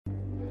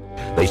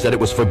They said it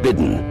was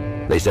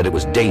forbidden. They said it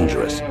was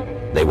dangerous.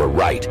 They were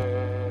right.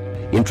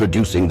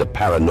 Introducing the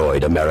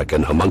Paranoid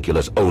American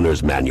Homunculus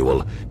Owner's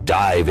Manual.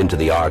 Dive into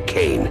the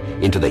arcane,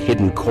 into the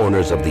hidden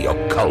corners of the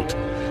occult.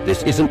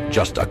 This isn't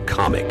just a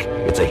comic.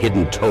 It's a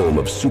hidden tome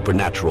of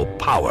supernatural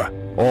power.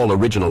 All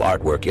original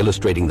artwork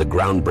illustrating the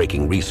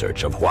groundbreaking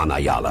research of Juan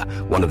Ayala,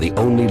 one of the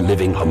only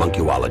living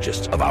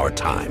homunculologists of our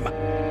time.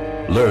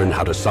 Learn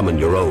how to summon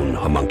your own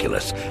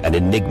homunculus, an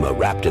enigma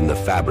wrapped in the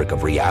fabric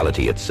of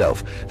reality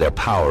itself, their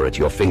power at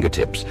your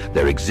fingertips,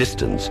 their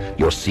existence,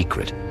 your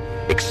secret.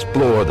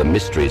 Explore the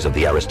mysteries of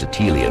the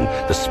Aristotelian,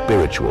 the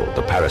spiritual,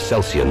 the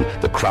Paracelsian,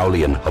 the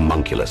Crowleyan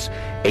homunculus.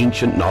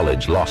 Ancient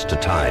knowledge lost to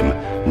time,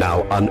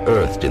 now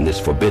unearthed in this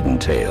forbidden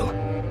tale.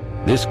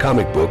 This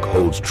comic book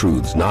holds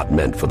truths not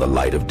meant for the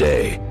light of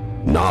day.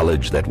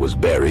 Knowledge that was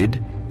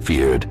buried,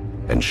 feared,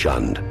 and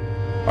shunned.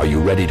 Are you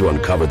ready to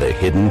uncover the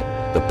hidden?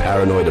 The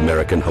Paranoid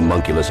American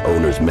Homunculus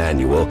Owner's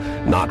Manual,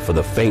 not for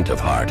the faint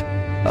of heart.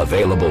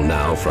 Available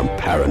now from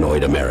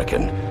Paranoid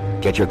American.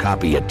 Get your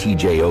copy at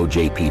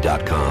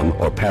tjojp.com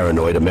or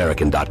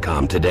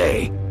paranoidamerican.com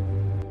today.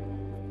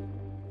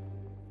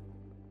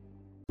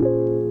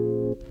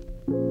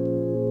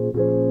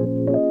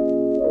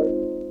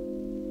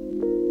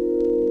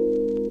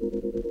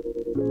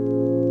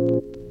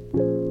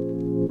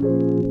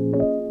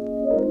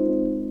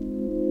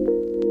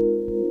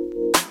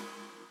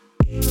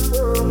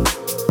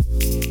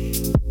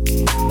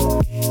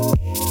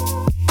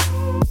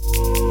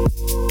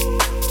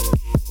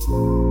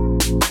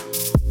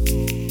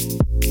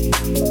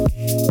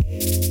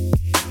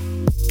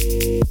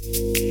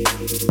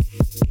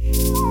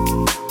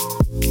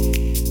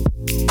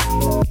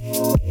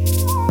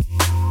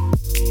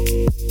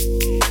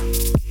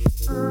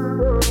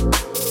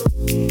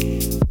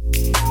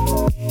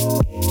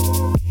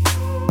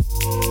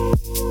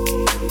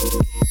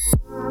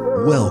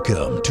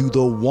 Welcome to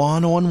the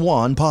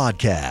One-on-One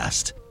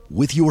Podcast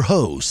with your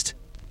host,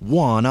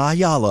 Juan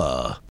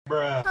Ayala.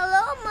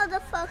 Hello,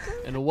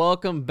 motherfucker. And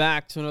welcome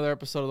back to another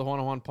episode of the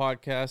One-on-One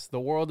Podcast. The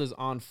world is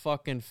on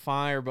fucking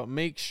fire, but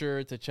make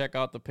sure to check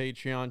out the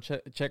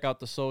Patreon, check out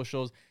the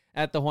socials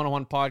at the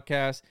One-on-One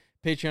Podcast,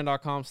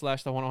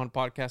 patreon.com/the One-on-One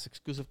Podcast,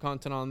 exclusive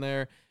content on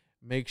there.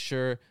 Make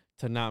sure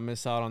to not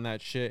miss out on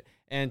that shit.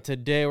 And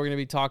today we're going to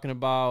be talking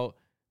about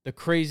the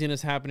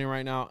craziness happening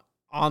right now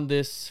on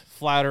this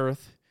flat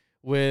earth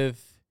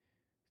with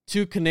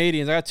two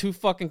Canadians. I got two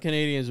fucking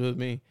Canadians with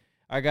me.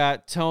 I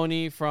got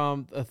Tony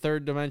from the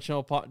Third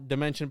Dimension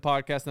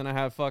Podcast, and I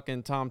have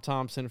fucking Tom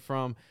Thompson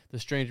from the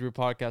Strange Brew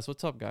Podcast.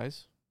 What's up,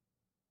 guys?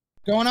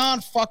 Going on,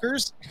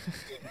 fuckers?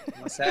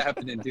 What's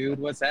happening, dude?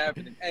 What's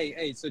happening?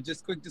 Hey, so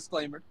just quick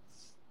disclaimer.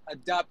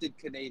 Adopted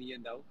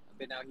Canadian, though. I've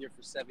been out here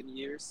for 7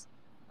 years.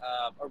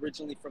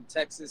 Originally from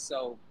Texas,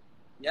 so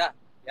yeah,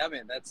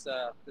 man. That's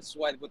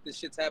why what this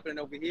shit's happening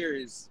over here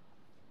is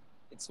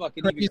it's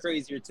fucking even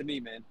crazier to me,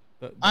 man.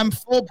 I'm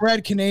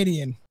full-bred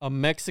Canadian. A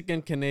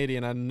Mexican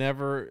Canadian. I've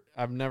never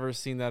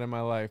seen that in my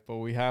life, but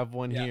we have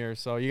one here.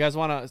 So you guys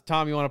want to,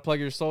 Tom, you want to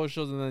plug your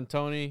socials, and then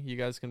Tony, you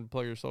guys can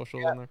plug your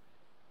socials in there.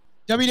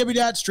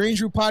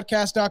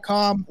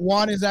 www.strangebrewpodcast.com.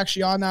 Juan is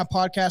actually on that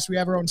podcast. We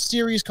have our own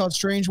series called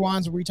Strange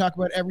Ones, where we talk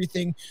about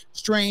everything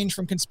strange,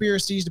 from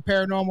conspiracies to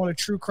paranormal to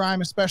true crime,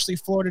 especially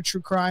Florida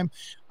true crime.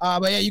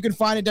 But yeah, you can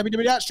find it at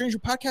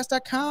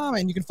www.strangebrewpodcast.com,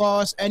 and you can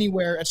follow us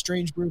anywhere at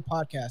Strange Brew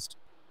Podcast.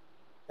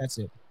 That's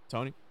it.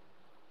 Tony?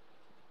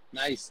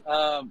 Nice.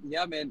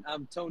 Yeah, man,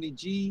 I'm Tony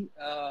G,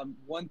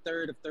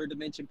 1/3 of Third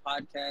Dimension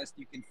Podcast.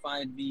 You can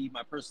find me.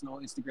 My personal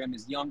Instagram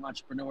is Young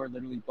Entrepreneur,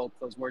 literally both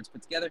those words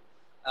put together.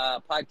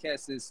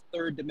 Podcast is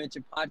Third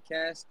Dimension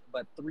Podcast,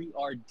 but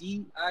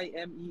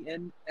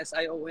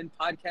 3RDIMENSION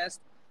Podcast.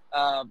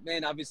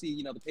 Man,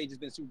 obviously, the page has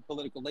been super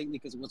political lately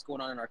because of what's going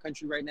on in our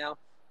country right now.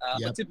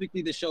 But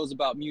typically the show's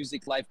about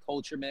music, life,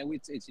 culture, man.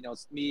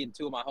 It's me and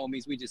two of my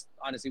homies. We just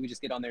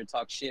get on there and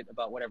talk shit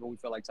about whatever we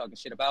feel like talking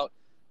shit about.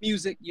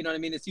 Music, you know what I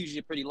mean? It's usually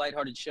a pretty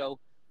lighthearted show.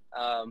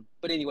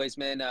 But anyways,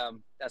 man,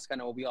 that's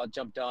kind of what we all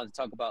jumped on to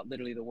talk about,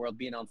 literally the world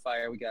being on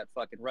fire. We got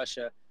fucking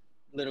Russia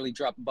literally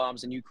dropping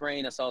bombs in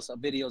Ukraine. I saw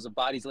some videos of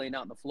bodies laying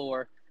out on the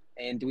floor.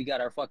 And we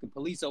got our fucking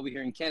police over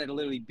here in Canada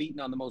literally beating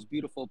on the most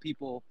beautiful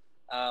people.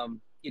 For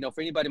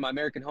anybody, my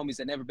American homies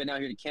that never been out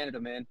here to Canada,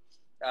 man,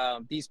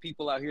 these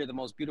people out here are the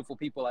most beautiful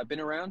people I've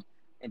been around.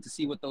 And to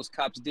see what those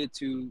cops did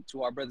to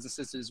our brothers and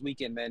sisters this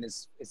weekend, man,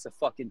 it's a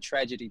fucking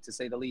tragedy, to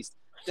say the least.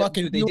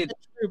 Fucking Dude, they did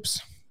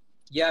troops.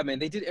 Yeah, man,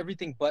 they did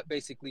everything but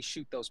basically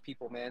shoot those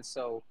people, man.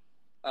 So,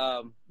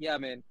 yeah,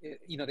 man,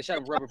 they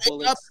shot rubber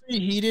bullets. It got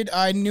pretty heated.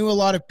 I knew a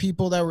lot of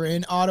people that were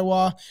in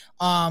Ottawa.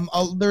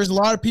 There's a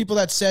lot of people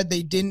that said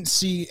they didn't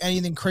see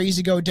anything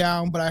crazy go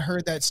down, but I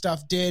heard that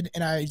stuff did,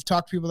 and I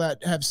talked to people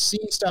that have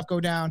seen stuff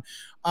go down.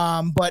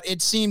 But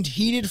it seemed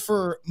heated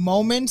for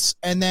moments,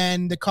 and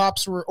then the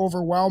cops were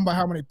overwhelmed by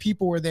how many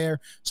people were there,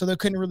 so they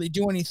couldn't really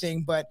do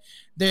anything. But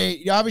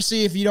they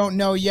obviously, if you don't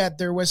know yet,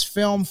 there was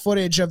film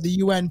footage of the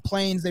UN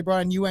planes. They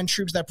brought in UN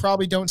troops that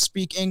probably don't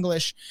speak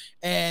English,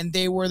 and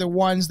they were the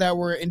ones that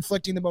were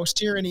inflicting the most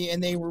tyranny,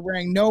 and they were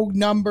wearing no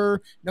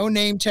number, no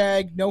name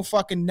tag, no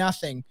fucking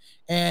nothing.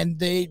 And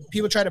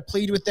people tried to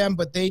plead with them,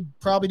 but they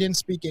probably didn't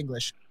speak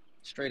English.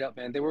 Straight up,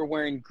 man. They were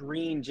wearing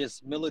green,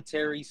 just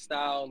military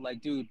style,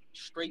 like, dude,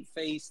 straight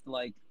faced,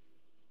 like,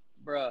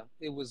 bruh,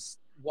 it was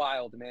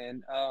wild,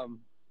 man.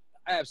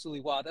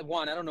 Absolutely wild.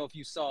 Juan, I don't know if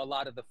you saw a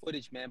lot of the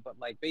footage, man, but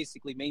like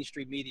basically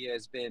mainstream media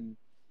has been,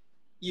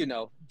 you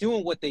know,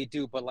 doing what they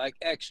do, but like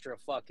extra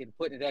fucking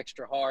putting it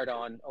extra hard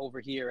on over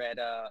here at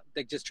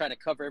they're just trying to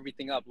cover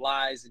everything up,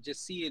 lies, and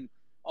just seeing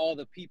all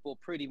the people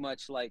pretty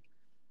much like,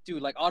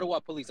 dude, like Ottawa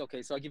police.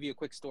 Okay, so I'll give you a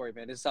quick story,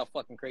 man. This is how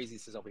fucking crazy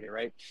this is over here,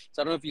 right?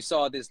 So I don't know if you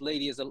saw, this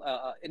lady is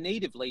a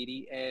native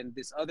lady, and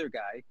this other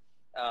guy,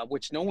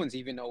 which no one's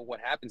even know what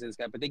happened to this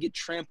guy, but they get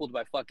trampled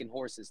by fucking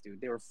horses,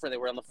 dude. They were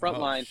on the front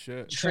line,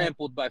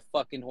 trampled by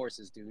fucking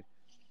horses, dude.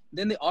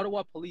 Then the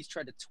Ottawa police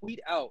tried to tweet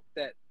out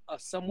that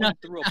someone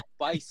threw a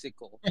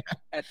bicycle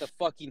at the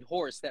fucking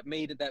horse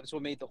that's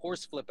what made the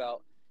horse flip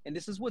out. And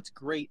this is what's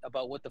great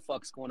about what the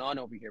fuck's going on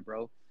over here,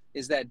 bro,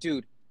 is that,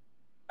 dude,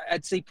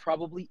 I'd say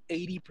probably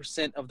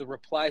 80% of the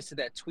replies to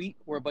that tweet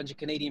were a bunch of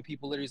Canadian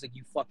people literally like,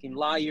 you fucking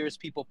liars,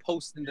 people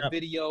posting the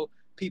video,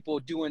 people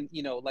doing,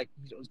 you know, like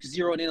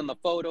zeroing in on the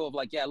photo of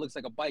like, yeah, it looks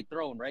like a bike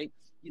thrown, right?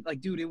 Like,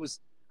 dude,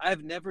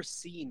 I've never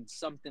seen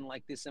something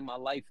like this in my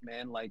life,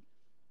 man. Like,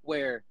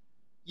 where,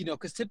 you know,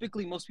 because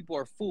typically most people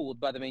are fooled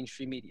by the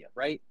mainstream media,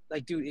 right?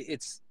 Like, dude,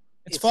 it's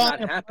not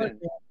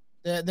happening.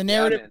 The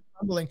narrative is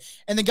crumbling.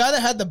 And the guy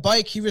that had the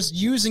bike, he was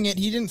using it.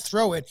 He didn't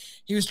throw it.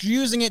 He was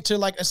using it to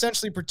like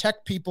essentially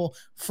protect people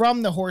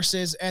from the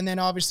horses. And then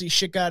obviously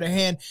shit got out of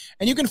hand.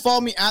 And you can follow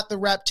me at the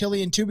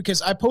Reptilian too,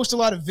 because I post a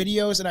lot of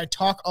videos and I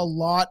talk a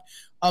lot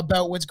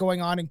about what's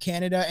going on in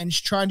Canada and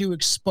trying to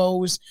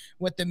expose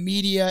what the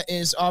media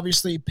is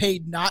obviously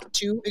paid not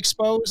to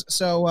expose.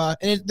 So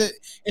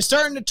it's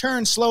starting to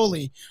turn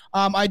slowly.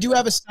 I do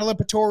have a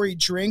celebratory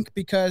drink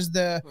because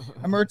the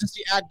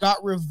Emergency Act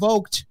got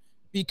revoked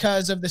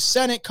because of the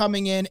Senate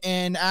coming in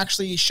and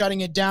actually shutting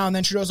it down.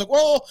 Then Trudeau's like,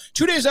 well,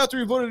 2 days after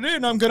we voted it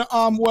in, it's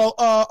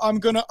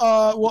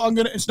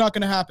not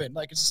gonna happen.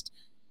 Like, it's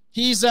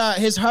just,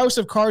 his house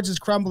of cards is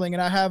crumbling,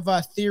 and I have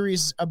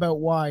theories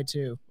about why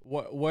too.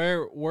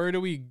 Where do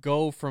we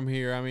go from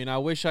here? I mean, I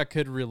wish I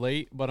could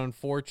relate, but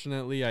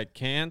unfortunately I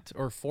can't,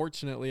 or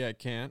fortunately I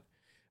can't,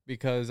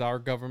 because our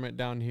government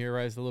down here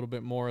is a little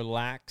bit more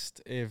laxed,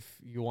 if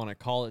you want to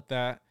call it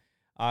that.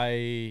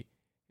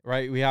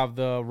 Right, we have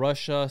the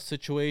Russia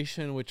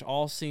situation, which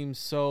all seems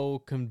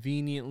so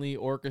conveniently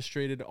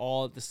orchestrated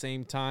all at the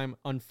same time.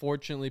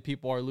 Unfortunately,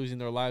 people are losing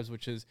their lives,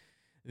 which is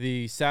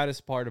the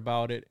saddest part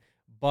about it.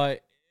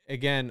 But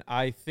again,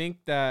 I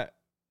think this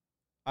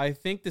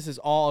is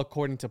all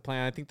according to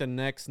plan. I think the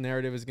next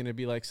narrative is going to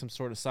be like some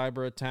sort of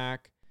cyber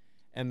attack,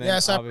 and then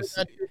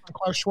obviously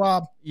Klaus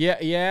Schwab.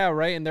 Yeah,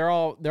 right. And they're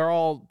all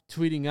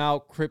tweeting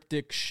out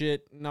cryptic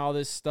shit and all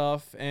this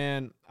stuff.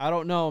 And I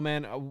don't know,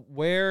 man.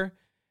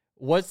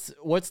 What's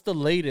the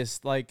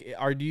latest? Like,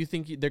 do you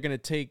think they're gonna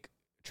take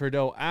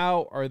Trudeau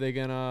out? Are they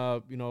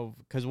gonna, you know,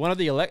 because one of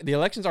the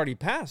election's already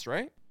passed,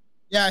 right?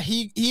 Yeah,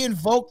 he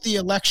invoked the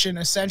election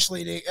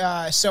essentially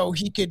so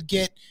he could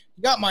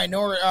got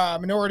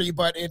minority,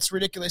 but it's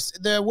ridiculous.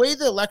 The way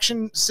the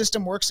election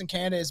system works in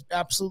Canada is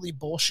absolutely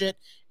bullshit.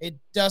 It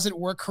doesn't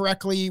work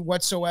correctly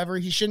whatsoever.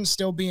 He shouldn't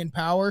still be in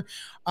power.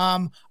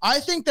 I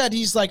think that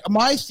he's like,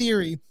 my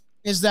theory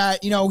is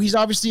that, you know, he's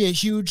obviously a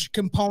huge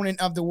component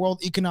of the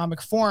World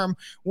Economic Forum,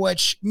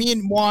 which me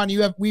and Juan,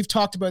 we've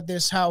talked about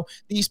this, how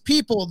these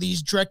people,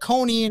 these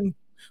draconian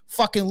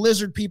fucking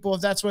lizard people,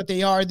 if that's what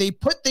they are, they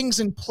put things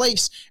in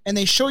place and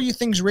they show you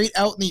things right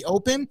out in the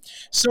open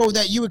so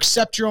that you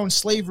accept your own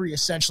slavery,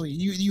 essentially.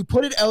 You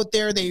put it out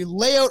there, they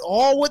lay out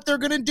all what they're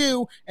going to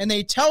do, and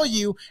they tell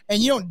you,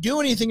 and you don't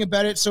do anything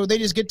about it, so they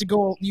just get to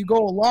go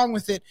along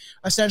with it,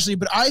 essentially.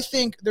 But I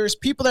think there's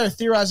people that are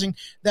theorizing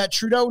that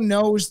Trudeau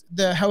knows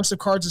the House of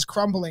Cards is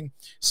crumbling,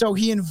 so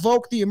he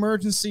invoked the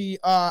Emergency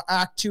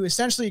Act to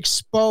essentially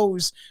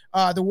expose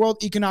the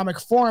World Economic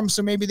Forum,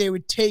 so maybe they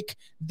would take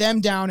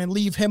them down and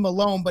leave him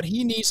alone. But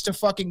he needs to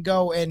fucking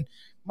go, and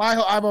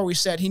I've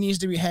always said he needs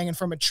to be hanging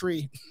from a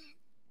tree.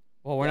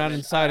 Well, we're not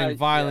inciting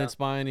violence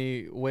by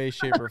any way,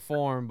 shape, or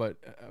form, but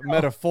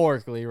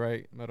metaphorically,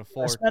 right?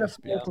 Metaphorically.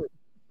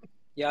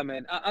 Yeah,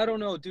 man. I don't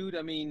know, dude.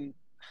 I mean,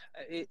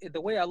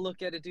 the way I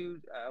look at it,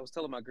 dude, I was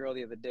telling my girl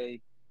the other day,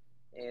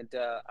 and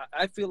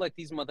I feel like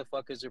these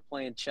motherfuckers are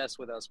playing chess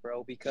with us,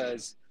 bro,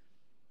 because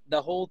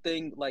the whole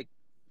thing, like,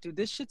 dude,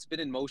 this shit's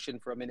been in motion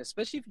for a minute,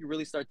 especially if you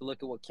really start to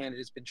look at what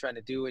Canada's been trying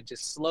to do and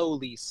just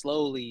slowly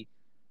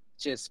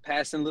just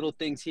passing little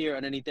things here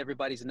underneath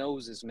everybody's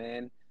noses,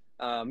 man.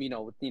 You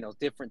know,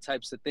 different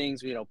types of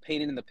things, you know,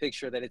 painting in the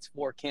picture that it's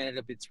for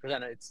Canada, but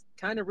it's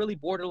kind of really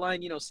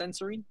borderline, you know,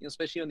 censoring, you know,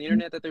 especially on the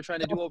internet that they're trying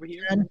to do over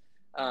here.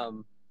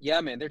 Yeah,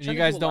 man. You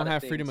guys don't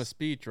have freedom of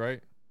speech, right?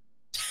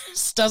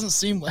 This doesn't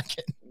seem like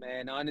it.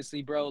 Man,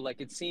 honestly, bro, like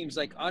it seems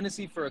like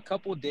honestly for a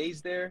couple of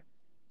days there,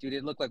 dude,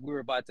 it looked like we were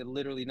about to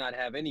literally not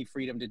have any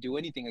freedom to do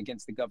anything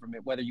against the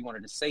government, whether you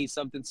wanted to say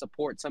something,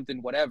 support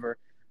something, whatever.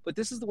 But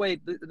this is the way.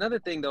 Another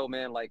thing, though,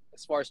 man, like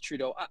as far as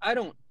Trudeau, I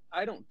don't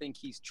think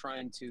he's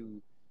trying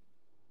to.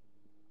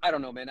 I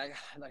don't know, man.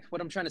 Like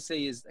what I'm trying to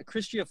say is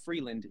Chrystia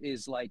Freeland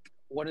is like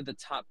one of the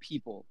top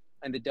people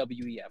in the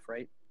WEF,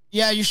 right?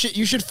 Yeah, you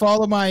should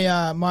follow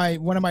my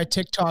one of my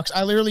TikToks.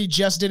 I literally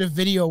just did a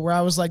video where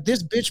I was like,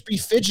 "This bitch be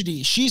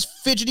fidgety. She's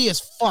fidgety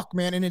as fuck,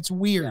 man, and it's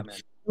weird. Yeah, man.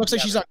 Looks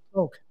like she's on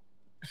coke."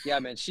 Yeah,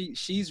 man.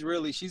 She's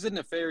a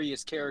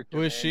nefarious character.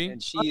 Who is man, she?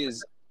 And she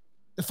is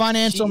the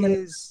financial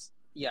minister.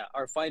 Yeah,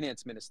 our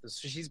finance minister.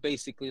 So she's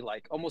basically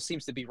like almost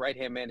seems to be right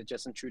hand man to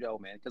Justin Trudeau,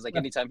 man. Because like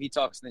anytime he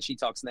talks, then she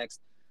talks next.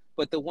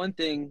 But the one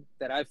thing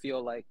that I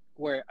feel like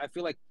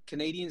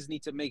Canadians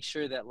need to make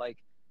sure that like.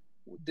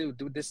 Dude,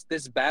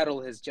 this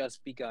battle has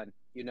just begun.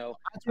 You know,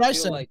 that's what I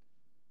feel said. like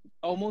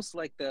almost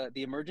like the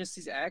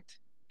Emergencies Act.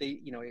 They,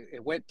 you know,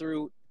 it went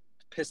through,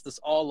 pissed us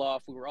all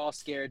off. We were all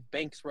scared.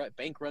 Bank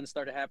runs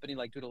started happening.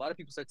 Like, dude, a lot of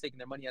people started taking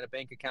their money out of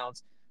bank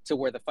accounts to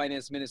where the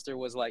finance minister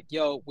was like,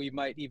 "Yo, we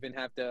might even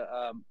have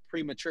to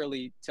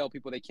prematurely tell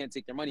people they can't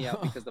take their money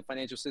out because the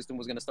financial system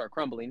was going to start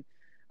crumbling."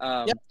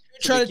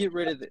 Try to get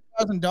rid of it.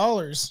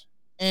 $1,000.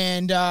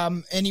 And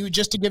he would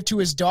just to give to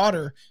his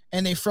daughter,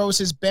 and they froze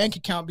his bank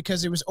account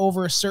because it was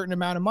over a certain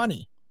amount of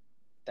money.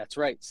 That's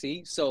right.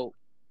 See, so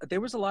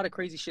there was a lot of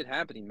crazy shit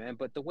happening, man.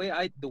 But the way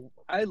I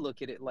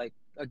look at it, like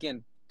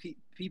again,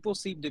 people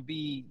seem to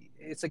be.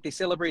 It's like they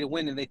celebrate a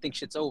win and they think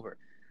shit's over.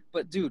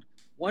 But dude,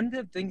 one of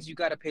the things you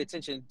got to pay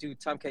attention, dude,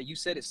 Tomcat, you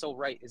said it so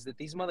right, is that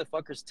these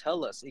motherfuckers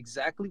tell us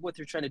exactly what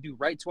they're trying to do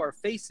right to our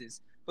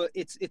faces, but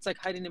it's like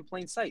hiding in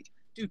plain sight.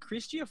 Dude,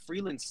 Chrystia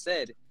Freeland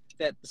said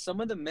that some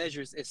of the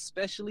measures,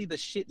 especially the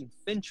shit in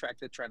FinTrack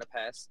they're trying to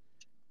pass,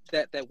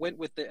 that went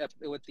with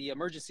the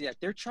Emergency Act,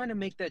 they're trying to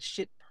make that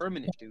shit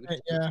permanent, dude.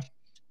 Yeah.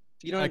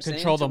 You know what I'm saying?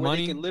 Control the where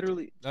money. They can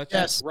literally,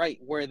 Yes. right,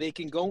 where they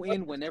can go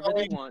in whenever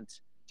they want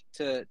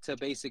to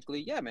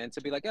basically, yeah, man,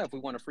 to be like, if we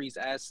want to freeze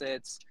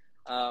assets,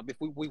 if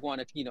we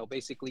want to, you know,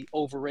 basically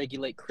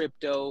overregulate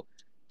crypto,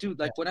 dude.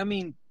 Like when I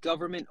mean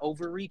government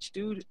overreach,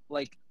 dude,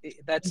 like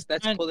that's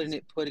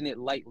putting it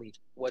lightly.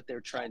 What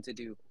they're trying to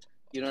do.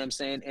 You know what I'm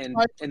saying? And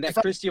that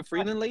Chrystia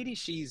Freeland lady,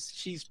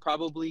 she's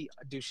probably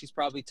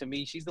to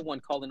me, she's the one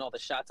calling all the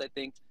shots. I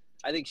think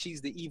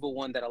she's the evil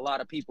one that a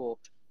lot of people,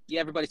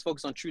 everybody's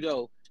focused on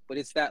Trudeau, but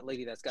it's that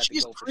lady that's got to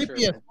go for sure.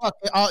 She's creepy as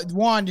fuck.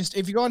 Juan, just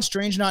if you go on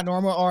Strange Not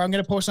Normal, or I'm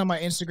gonna post on my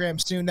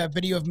Instagram soon that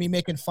video of me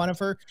making fun of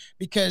her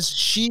because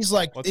she's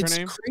like, what's her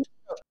name?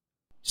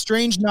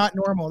 Strange Not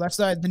Normal. That's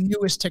the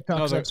newest TikTok.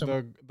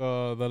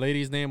 No, the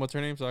lady's name. What's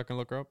her name so I can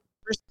look her up?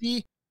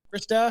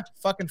 Krista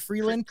fucking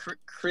Freeland.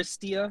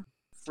 Chrystia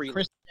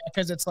Freeland.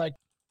 Because it's like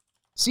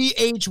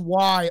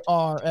CHYRST.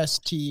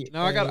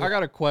 No, I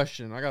got a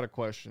question.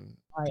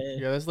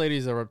 Yeah, this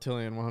lady's a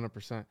reptilian,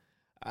 100%.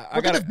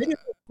 I got a video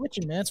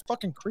twitching, man. It's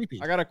fucking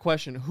creepy. I got a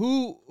question.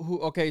 Who?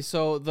 Okay,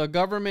 so the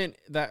government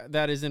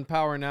that is in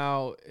power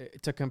now,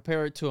 to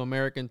compare it to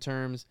American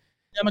terms,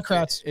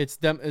 Democrats. Is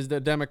the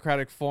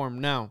Democratic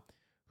form now.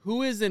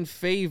 Who is in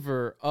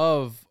favor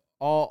of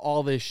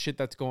all this shit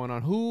that's going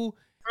on? Who?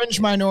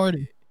 Fringe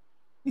minority.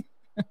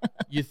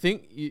 You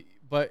think?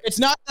 But it's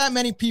not that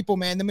many people,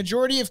 man. The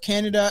majority of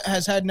Canada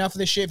has had enough of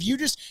this shit. If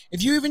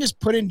you even just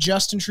put in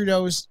Justin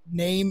Trudeau's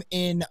name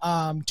in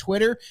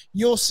Twitter,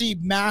 you'll see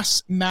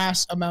mass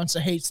amounts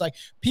of hates. Like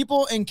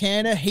people in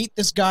Canada hate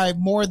this guy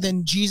more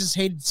than Jesus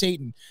hated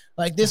Satan.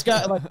 Like this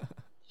guy, like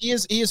he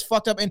is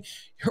fucked up. And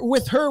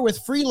with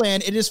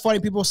Freeland, it is funny.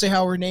 People say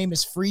how her name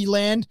is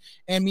Freeland,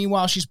 and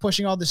meanwhile she's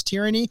pushing all this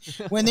tyranny.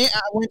 When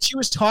she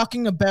was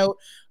talking about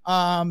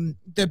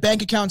the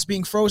bank accounts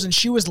being frozen,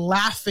 she was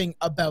laughing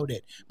about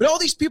it. But all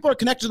these people are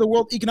connected to the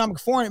World Economic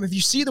Forum. If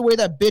you see the way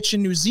that bitch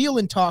in New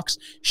Zealand talks,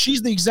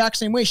 she's the exact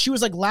same way. She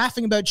was like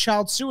laughing about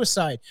child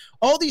suicide.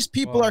 All these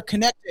people are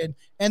connected,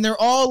 and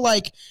they're all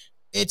like,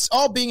 it's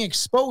all being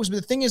exposed.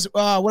 But the thing is,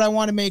 what I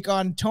want to make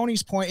on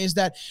Tony's point is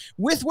that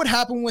with what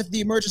happened with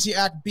the Emergency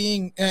Act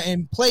being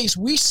in place,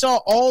 we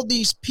saw all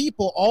these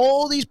people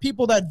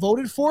that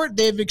voted for it,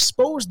 they've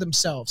exposed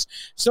themselves.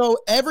 So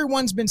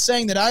everyone's been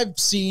saying that I've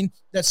seen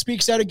that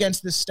speaks out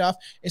against this stuff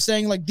is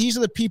saying like, these are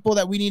the people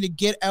that we need to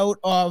get out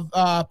of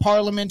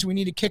Parliament. We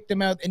need to kick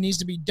them out. It needs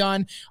to be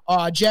done.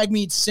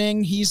 Jagmeet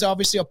Singh, he's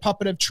obviously a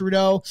puppet of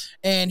Trudeau,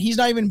 and he's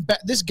not even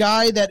this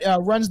guy that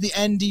runs the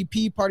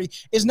NDP party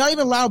is not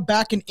even allowed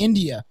back in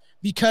India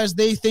because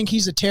they think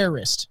he's a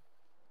terrorist.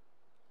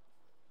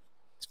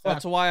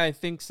 That's why I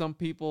think some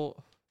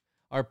people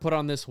are put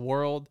on this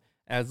world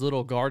as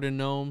little garden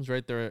gnomes,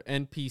 right? They're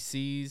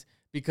NPCs,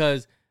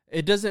 because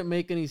it doesn't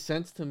make any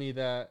sense to me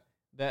that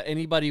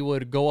anybody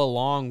would go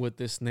along with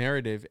this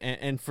narrative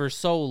and for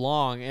so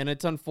long. And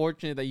it's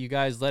unfortunate that you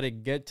guys let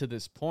it get to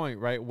this point,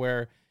 right?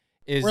 Where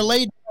we're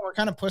laid down, we're we're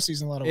kind of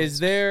pussies in a lot of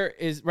ways.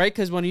 Right?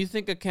 Because when you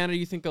think of Canada,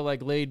 you think of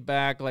like laid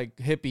back, like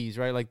hippies,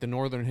 right? Like the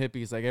northern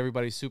hippies, like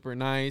everybody's super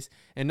nice.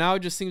 And now it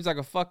just seems like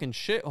a fucking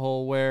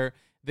shithole where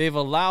they've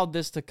allowed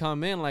this to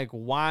come in. Like,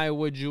 why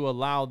would you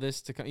allow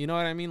this to come? You know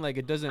what I mean? Like,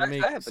 it doesn't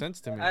make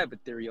sense to me. I have a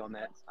theory on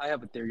that.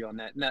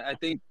 And I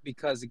think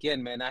because,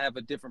 again, man, I have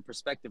a different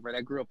perspective, right?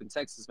 I grew up in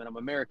Texas, man. I'm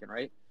American,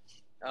 right?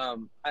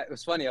 It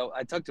was funny.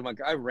 I talked to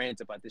I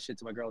rant about this shit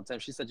to my girl all the time.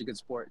 She's such a good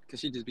sport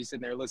because she'd just be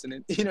sitting there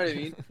listening. You know what I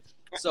mean?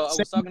 So I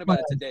was talking about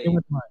it today.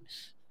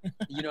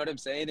 You know what I'm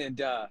saying?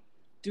 And,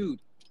 dude,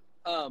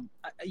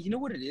 you know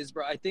what it is,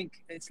 bro? I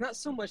think it's not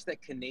so much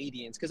that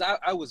Canadians, because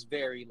I was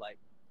very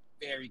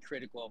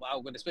critical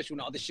of when, especially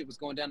when all this shit was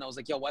going down. I was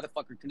like, yo, why the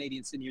fuck are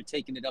Canadians sitting here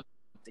taking it up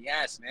the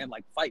ass, man?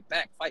 Like, fight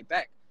back.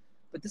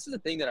 But this is the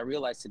thing that I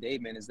realized today,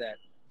 man, is that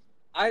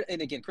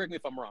and again, correct me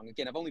if I'm wrong.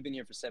 Again, I've only been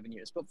here for 7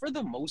 years, but for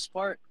the most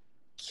part,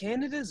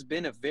 Canada's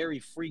been a very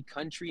free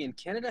country, and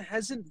Canada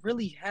hasn't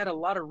really had a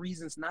lot of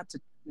reasons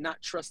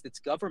not trust its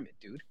government,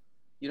 dude.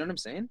 You know what I'm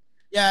saying?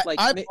 Yeah, like,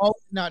 I've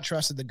always not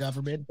trusted the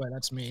government, but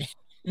that's me.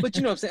 But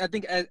you know what I'm saying? I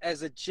think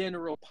as a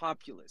general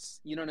populace,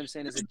 you know what I'm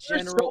saying? As a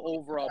general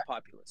overall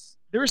populace.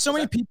 There are so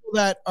many people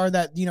that are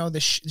the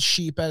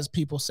sheep, as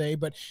people say,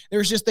 but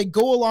there's just, they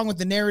go along with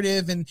the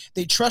narrative and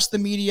they trust the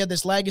media,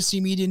 this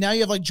legacy media. Now you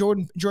have like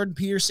Jordan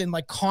Peterson,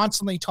 like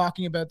constantly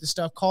talking about this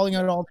stuff, calling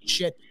out all the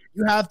shit.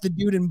 You have the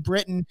dude in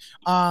Britain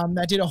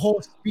that did a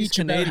whole speech. He's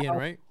Canadian,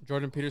 right?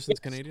 Jordan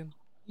Peterson's Canadian?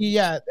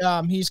 Yeah,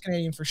 he's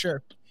Canadian for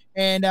sure.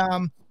 And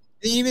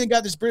they even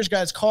got this British guy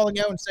that's calling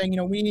out and saying,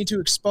 we need to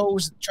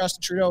expose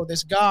Justin Trudeau,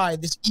 this guy,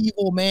 this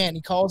evil man.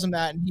 He calls him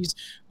that, and he's,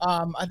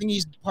 I think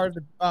he's part of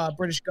the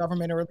British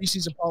government, or at least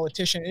he's a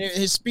politician. And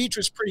his speech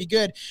was pretty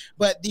good,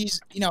 but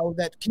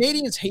that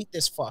Canadians hate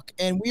this fuck,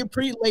 and we're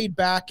pretty laid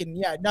back, and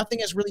yeah, nothing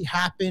has really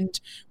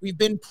happened. We've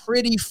been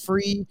pretty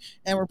free,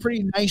 and we're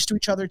pretty nice to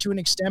each other to an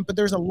extent, but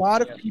there's a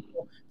lot of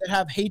people that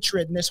have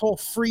hatred and this whole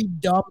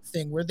freedom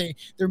thing where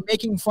they're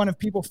making fun of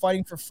people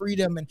fighting for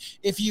freedom. And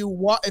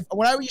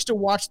when I used to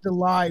watch the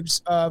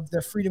lives of the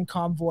Freedom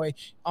Convoy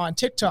on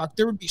TikTok,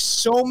 there would be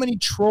so many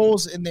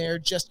trolls in there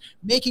just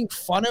making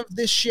fun of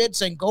this shit,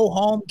 saying go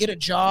home, get a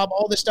job,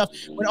 all this stuff,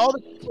 when all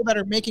the people that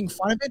are making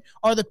fun of it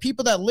are the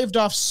people that lived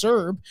off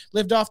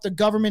the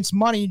government's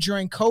money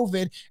during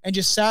COVID and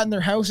just sat in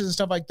their houses and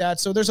stuff like that.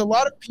 So there's a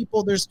lot of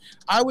people,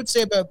 I would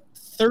say about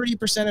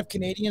 30% of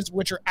Canadians,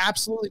 which are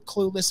absolutely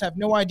clueless, have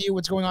no idea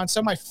what's going on.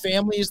 Some of my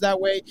family is that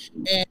way.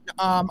 And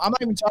I'm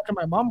not even talking to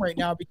my mom right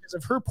now because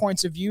of her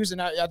points of views.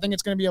 And I think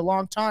it's going to be a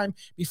long time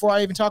before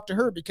I even talk to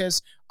her,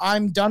 because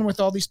I'm done with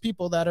all these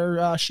people that are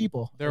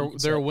sheeple.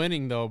 They're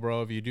winning though,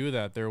 bro. If you do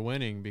that, they're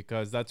winning,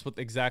 because that's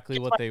exactly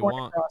what they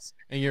want. Across.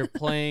 And you're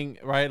playing,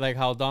 right? Like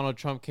how Donald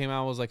Trump came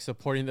out and was like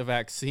supporting the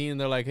vaccine.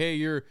 They're like,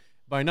 hey,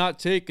 by not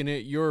taking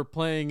it, you're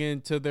playing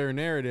into their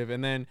narrative.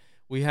 And then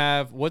we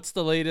have, what's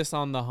the latest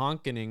on the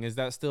honkening? Is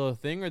that still a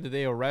thing, or did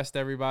they arrest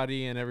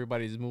everybody and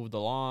everybody's moved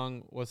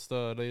along? What's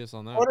the latest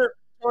on that?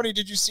 Tony,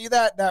 did you see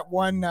that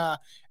one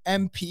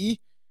MP?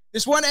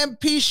 This one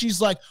MP,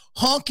 she's like,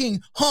 honk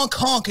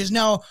is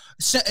now,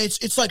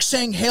 it's like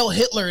saying Hail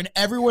Hitler, and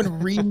everyone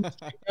reading.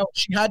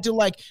 She had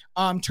to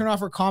turn off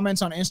her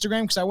comments on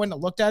Instagram, because I went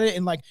and looked at it,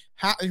 and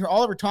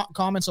all of her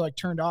comments are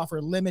turned off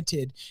or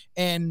limited.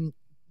 And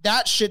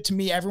that shit, to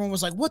me, everyone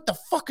was like, what the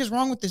fuck is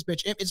wrong with this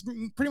bitch? It's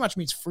pretty much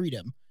means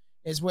freedom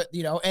is what,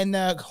 and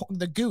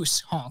the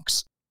goose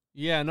honks.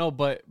 Yeah, no,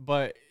 but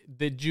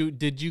did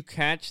you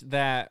catch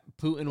that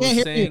Putin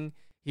was saying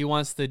he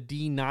wants to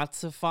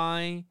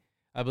denazify,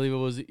 I believe it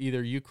was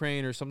either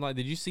Ukraine or something like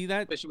that. Did you see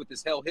that? Especially with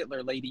this Hail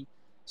Hitler lady.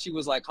 She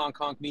was like,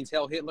 honk means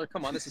Hail Hitler.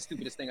 Come on, this is the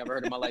stupidest thing I've ever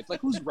heard in my life.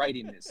 Like, who's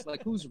writing this?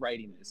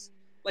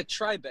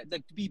 Try better.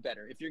 Be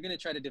better. If you're going to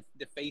try to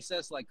deface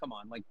us, come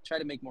on. Try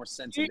to make more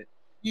sense of it.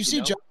 You see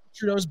Justin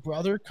Trudeau's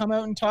brother come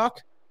out and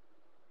talk?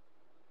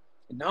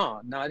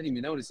 No, I didn't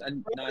even notice. I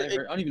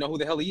don't even know who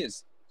the hell he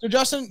is. So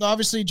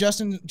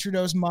Justin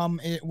Trudeau's mom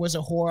was a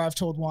whore. I've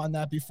told Juan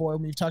that before.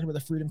 We've talked about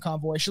the Freedom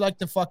Convoy. She liked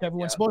to fuck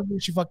everyone. Yeah.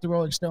 Supposedly she fucked the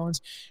Rolling Stones.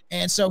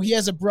 And so he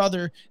has a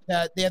brother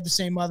that they have the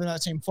same mother, not the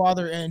same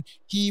father. And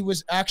he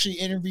was actually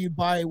interviewed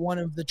by one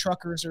of the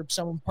truckers or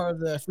someone part of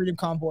the Freedom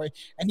Convoy.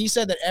 And he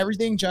said that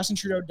everything Justin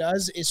Trudeau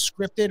does is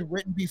scripted,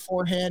 written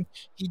beforehand.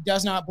 He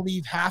does not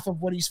believe half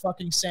of what he's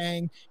fucking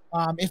saying.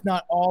 If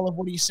not all of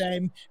what he's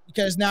saying,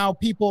 because now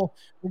people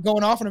were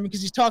going off on him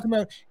because he's talking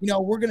about,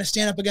 we're going to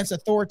stand up against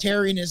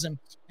authoritarianism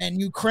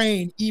and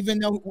Ukraine,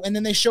 and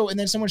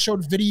then someone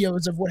showed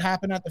videos of what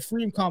happened at the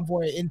Freedom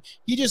Convoy, and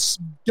he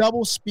just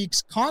double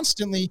speaks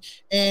constantly.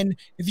 And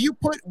if you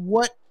put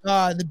what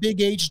the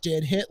Big H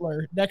did,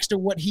 Hitler, next to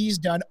what he's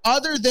done,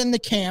 other than the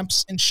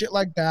camps and shit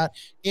like that,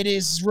 it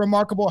is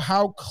remarkable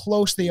how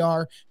close they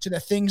are to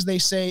the things they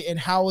say and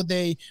how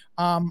they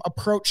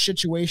approach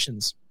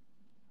situations.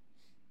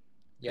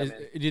 Yeah,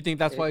 do you think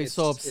that's why he's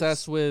so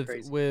obsessed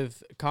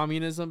with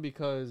communism?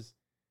 Because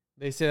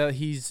they say that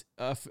he's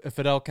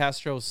Fidel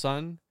Castro's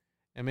son,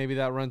 and maybe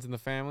that runs in the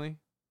family?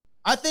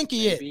 I think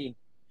he is.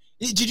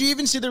 Did you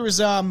even see there was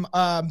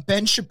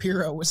Ben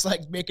Shapiro was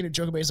like making a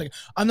joke about it. He's like,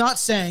 I'm not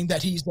saying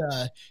that he's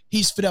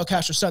Fidel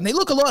Castro's son. They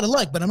look a lot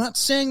alike, but I'm not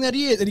saying that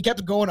he is. And he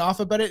kept going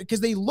off about it because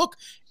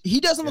he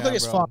doesn't look like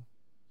his father.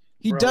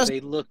 They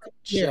look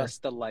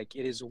just alike.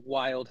 It is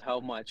wild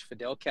how much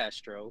Fidel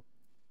Castro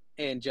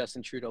and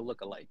Justin Trudeau look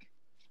alike.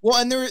 Well,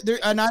 and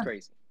it's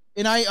crazy.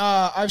 And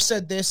I've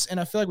said this, and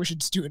I feel like we should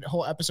just do a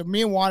whole episode.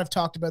 Me and Juan have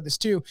talked about this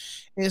too,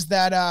 is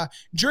that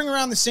during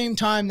around the same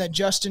time that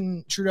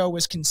Justin Trudeau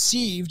was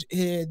conceived,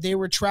 they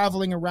were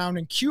traveling around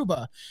in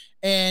Cuba,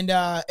 and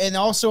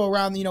also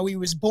around, he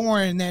was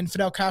born, and then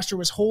Fidel Castro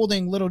was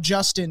holding little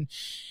Justin,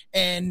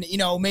 and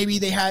maybe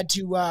they had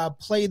to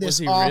play this. Was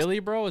he off. really,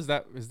 bro? Is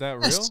that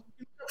real?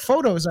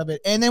 Photos of it,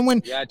 and then when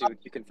dude,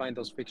 you can find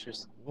those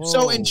pictures. Whoa.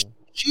 So and.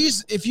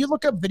 If you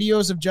look up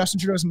videos of Justin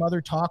Trudeau's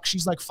mother talk,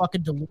 she's like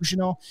fucking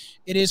delusional.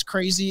 It is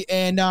crazy.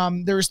 And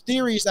there's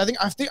theories. I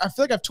feel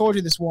like I've told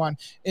you this one,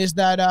 is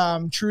that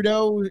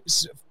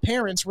Trudeau's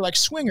parents were like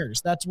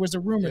swingers. That was a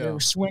rumor. Yeah. They were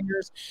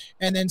swingers.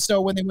 And then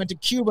so when they went to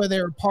Cuba, they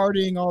were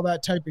partying, all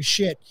that type of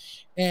shit.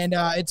 And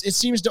it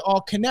seems to all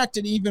connect.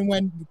 And even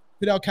when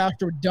Fidel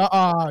Castro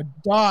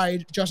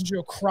died, Justin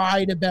Trudeau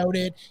cried about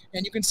it.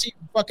 And you can see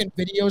fucking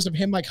videos of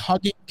him like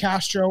hugging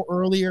Castro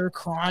earlier,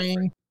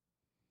 crying.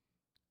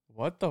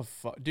 What the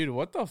fuck, dude?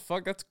 What the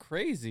fuck? That's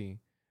crazy.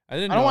 I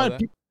didn't know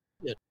that.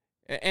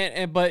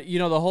 But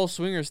the whole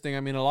swingers thing. I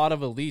mean, a lot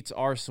of elites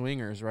are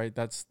swingers, right?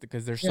 That's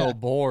because they're so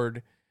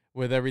bored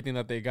with everything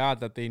that they got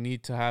that they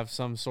need to have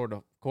some sort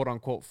of quote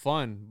unquote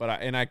fun. But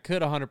I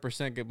could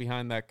 100% get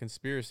behind that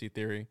conspiracy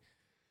theory.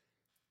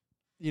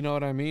 You know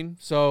what I mean?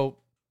 So,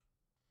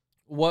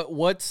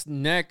 what's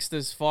next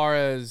as far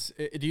as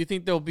do you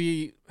think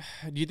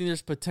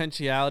there's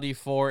potentiality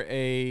for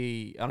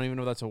I don't even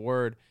know if that's a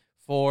word.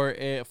 For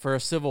a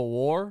civil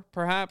war,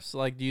 perhaps?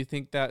 Like, do you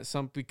think that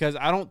because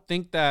I don't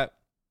think that,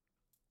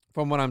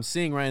 from what I'm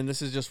seeing, right, and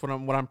this is just what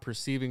I'm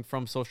perceiving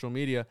from social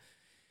media,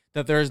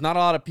 that there's not a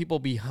lot of people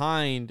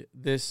behind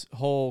this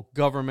whole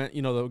government,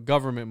 the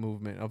government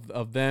movement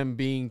of them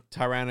being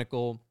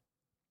tyrannical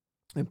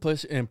and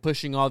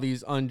pushing all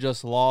these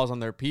unjust laws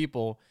on their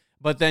people.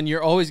 But then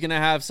you're always gonna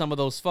have some of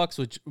those fucks,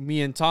 which me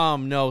and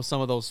Tom know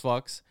some of those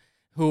fucks,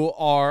 who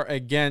are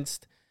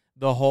against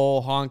the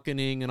whole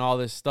honkening and all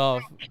this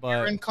stuff,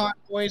 but in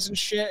convoys and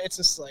shit, it's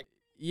just like,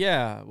 do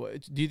you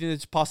think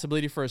there's a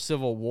possibility for a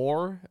civil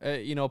war,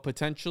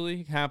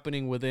 potentially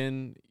happening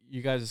within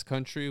you guys'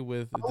 country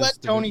with? I'll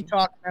let Tony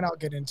talk, and I'll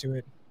get into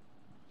it.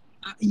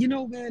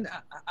 Man,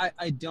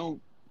 I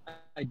don't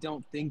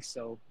think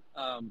so.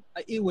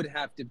 It would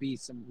have to be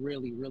some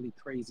really, really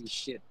crazy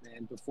shit,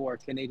 man, before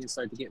Canadians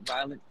start to get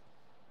violent.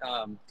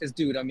 Because,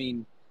 dude, I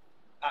mean.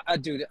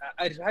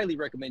 I'd highly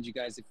recommend you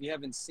guys, if you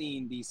haven't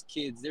seen these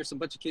kids, there's some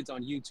bunch of kids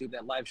on YouTube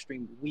that live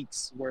streamed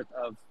weeks worth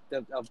of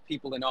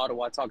people in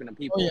Ottawa talking to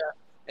people. Oh, yeah.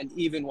 And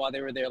even while they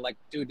were there, like,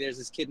 dude, there's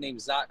this kid named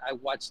Zot. I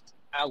watched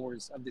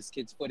hours of this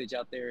kid's footage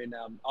out there in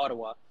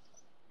Ottawa.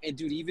 And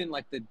dude, even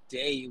like the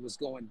day it was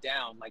going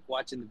down, like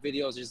watching the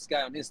videos, there's this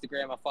guy on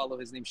Instagram I follow,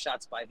 his name's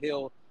Shots by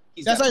Hill.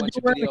 He's got a bunch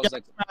of videos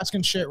like mask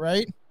and shit,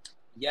 right?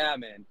 Yeah,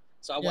 man.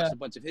 So I watched a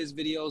bunch of his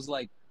videos.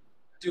 Like,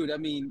 dude, I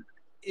mean,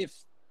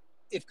 if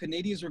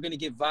Canadians were going to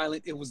get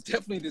violent, it was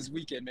definitely this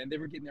weekend, man. They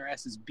were getting their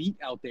asses beat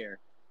out there,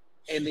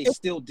 and they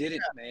still did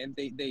it, man.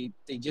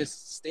 They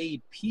just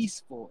stayed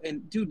peaceful.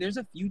 And dude, there's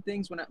a few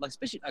things when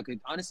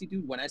honestly,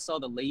 dude, when I saw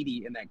the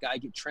lady and that guy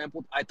get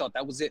trampled, I thought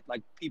that was it.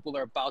 Like, people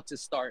are about to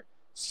start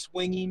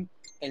swinging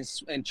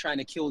and trying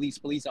to kill these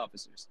police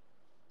officers,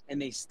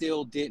 and they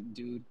still didn't,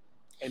 dude.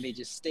 And they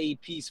just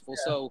stayed peaceful.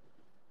 Yeah. So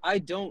I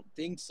don't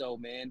think so,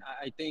 man.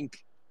 I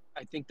think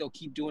they'll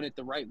keep doing it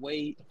the right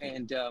way.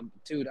 And,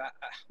 dude,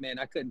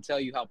 I couldn't tell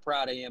you how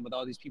proud I am with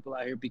all these people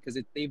out here, because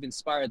they've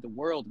inspired the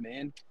world,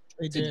 man,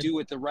 to do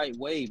it the right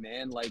way,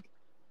 man. Like,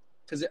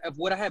 because of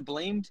what I had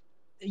blamed,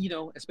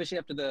 especially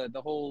after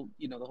the whole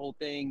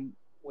thing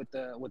with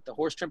the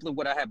horse trampling,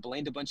 what I had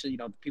blamed a bunch of,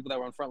 the people that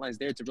were on front lines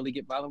there to really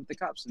get violent with the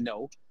cops.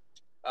 No,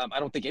 I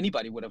don't think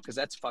anybody would have, because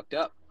that's fucked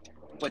up.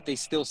 But they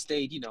still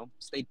stayed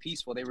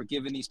peaceful. They were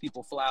giving these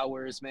people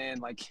flowers, man.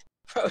 Like,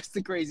 bro, it's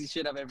the craziest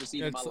shit I've ever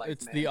seen in my life.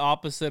 It's man. the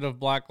opposite of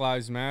Black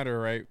Lives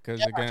Matter, right? Because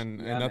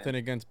nothing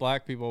against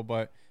black people,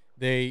 but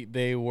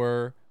they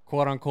were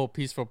quote unquote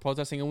peaceful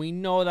protesting, and we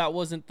know that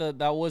wasn't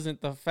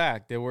the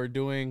fact. They were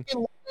doing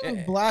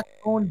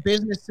black-owned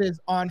businesses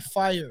on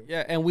fire.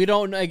 Yeah, and we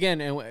don't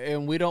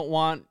and we don't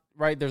want,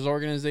 right? There's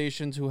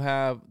organizations who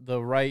have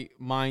the right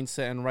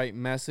mindset and right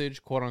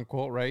message, quote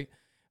unquote, right?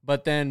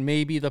 But then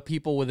maybe the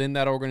people within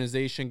that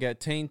organization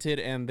get tainted,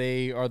 and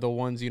they are the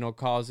ones,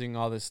 causing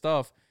all this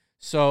stuff.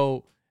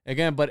 So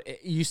again, but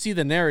you see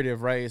the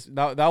narrative, right?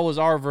 That was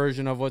our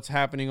version of what's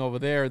happening over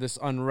there, this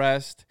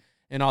unrest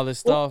and all this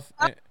stuff.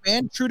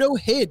 Man, Trudeau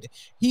hid.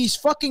 He's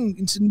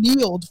fucking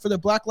kneeled for the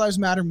Black Lives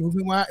Matter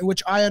movement,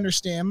 which I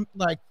understand.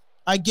 Like,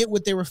 I get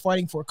what they were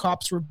fighting for.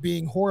 Cops were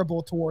being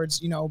horrible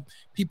towards,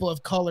 people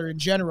of color in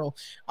general.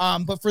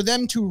 But for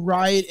them to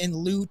riot and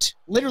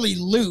literally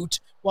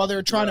loot while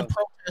they're trying to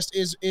protest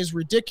is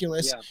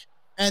ridiculous. Yeah.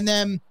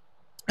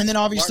 And And then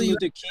obviously Martin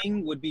Luther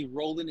King would be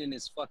rolling in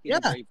his fucking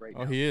grave right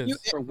now. Oh, he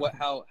is. For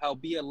how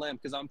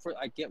BLM, because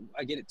I get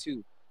it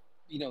too.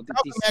 You know,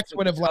 Malcolm X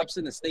would have cops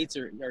in the States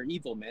are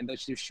evil, man.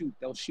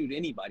 They'll shoot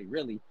anybody,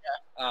 really.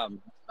 Yeah.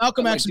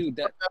 Malcolm X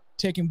dude,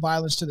 taking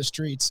violence to the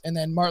streets, and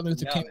then Martin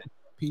Luther King was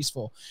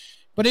peaceful.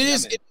 But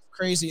it's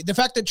crazy. The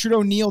fact that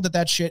Trudeau kneeled at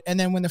that shit, and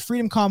then when the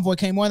Freedom Convoy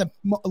came, one of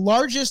the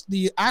largest,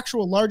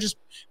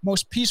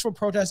 most peaceful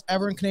protest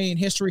ever in Canadian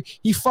history,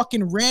 he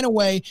fucking ran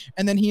away,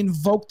 and then he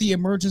invoked the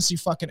Emergency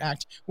fucking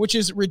Act, which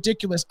is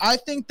ridiculous. I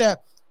think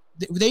that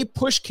they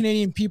push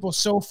Canadian people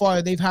so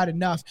far they've had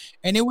enough,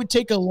 and it would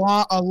take a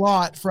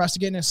lot for us to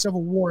get in a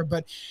civil war.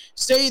 But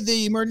say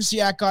the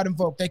Emergency Act got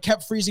invoked, they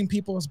kept freezing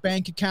people's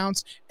bank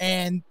accounts,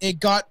 and it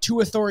got to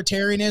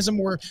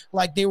authoritarianism where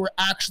like they were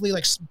actually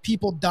like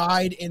people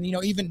died, and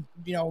even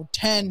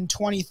 10,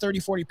 20, 30,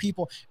 40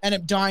 people end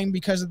up dying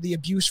because of the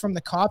abuse from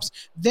the cops.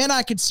 Then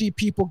I could see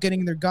people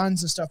getting their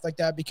guns and stuff like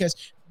that, because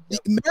the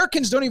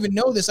Americans don't even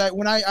know this. I have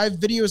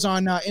videos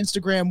on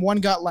Instagram.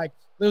 One got like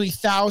literally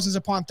thousands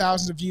upon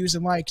thousands of views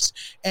and likes,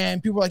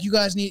 and people were like, you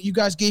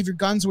guys gave your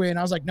guns away, and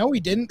I was like, no, we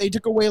didn't. They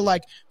took away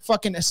like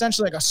fucking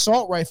essentially like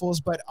assault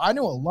rifles, but I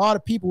know a lot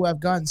of people who have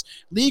guns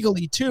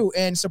legally too,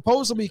 and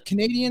supposedly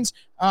Canadians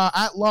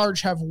at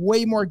large have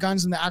way more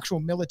guns than the actual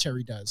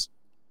military does.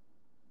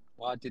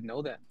 Well, I didn't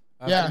know that.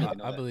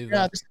 I believe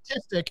that. The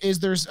statistic is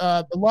there's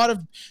a lot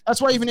of,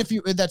 that's why even if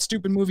you, that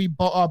stupid movie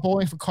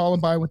Bowling for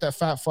Columbine with that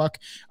fat fuck,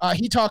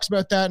 he talks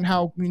about that and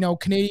how,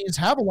 Canadians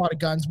have a lot of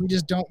guns. We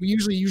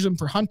usually use them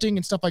for hunting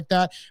and stuff like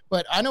that.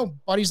 But I know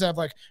buddies that have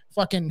like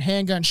fucking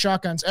handguns,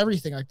 shotguns,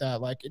 everything like that.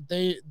 Like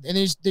they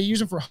use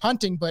them for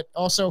hunting, but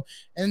also,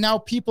 and now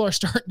people are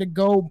starting to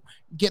go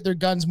get their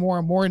guns more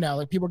and more now.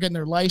 Like people are getting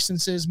their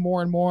licenses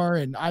more and more,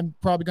 and I'm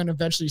probably going to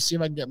eventually see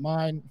if I can get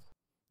mine.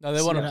 No,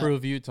 they want to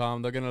prove you,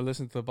 Tom. They're going to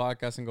listen to the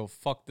podcast and go,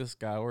 fuck this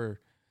guy. We're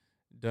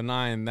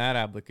denying that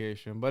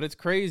application. But it's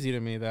crazy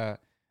to me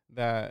that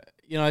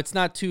it's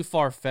not too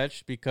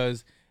far-fetched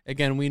because,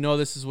 again, we know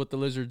this is what the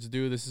lizards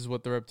do. This is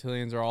what the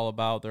reptilians are all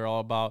about. They're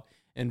all about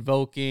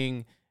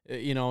invoking,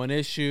 an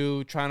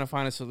issue, trying to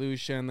find a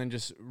solution, then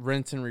just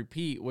rinse and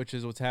repeat, which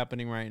is what's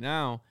happening right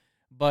now.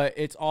 But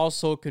it's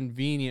also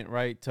convenient,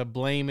 right, to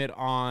blame it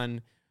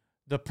on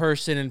the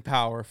person in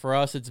power. For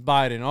us, it's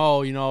Biden.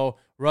 Oh,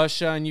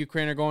 Russia and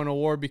Ukraine are going to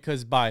war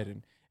because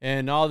Biden,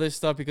 and all this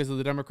stuff because of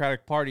the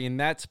Democratic Party. And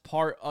that's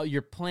part of,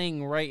 you're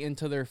playing right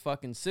into their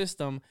fucking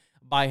system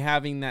by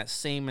having that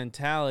same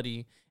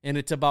mentality. And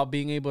it's about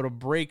being able to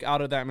break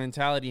out of that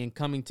mentality and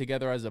coming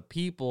together as a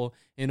people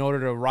in order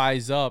to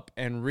rise up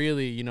and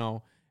really, you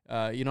know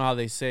how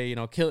they say,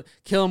 kill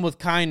them with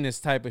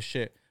kindness type of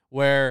shit,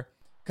 where,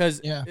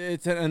 because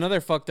it's another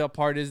fucked up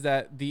part is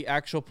that the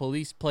actual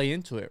police play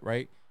into it,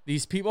 right?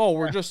 These people,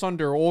 we're just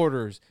under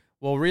orders.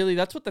 Well, really,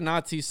 that's what the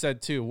Nazis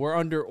said too. We're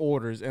under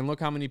orders, and look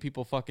how many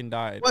people fucking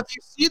died. Well, if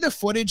you see the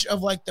footage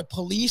of like the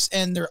police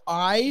and their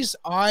eyes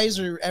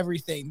are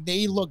everything.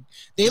 They look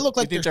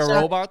like they're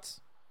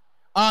robots.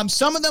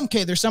 Some of them,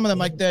 there's some of them,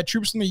 like the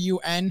troops from the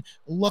UN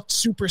looked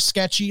super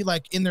sketchy,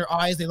 like in their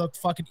eyes, they looked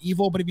fucking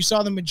evil. But if you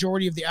saw the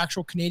majority of the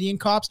actual Canadian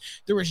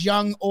cops, there was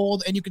young,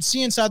 old, and you could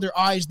see inside their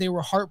eyes, they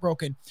were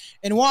heartbroken.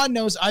 And Juan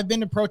knows I've been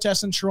to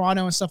protests in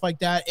Toronto and stuff like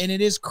that, and it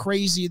is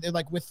crazy. They're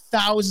like with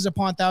thousands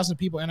upon thousands of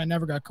people, and I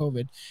never got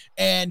COVID.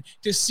 And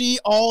to see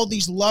all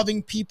these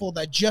loving people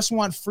that just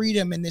want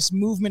freedom and this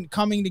movement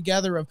coming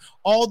together of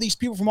all these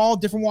people from all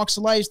different walks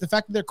of life, the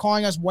fact that they're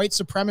calling us white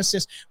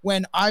supremacists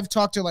when I've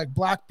talked to like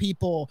black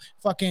people,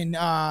 fucking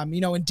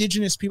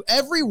indigenous people,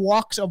 every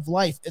walks of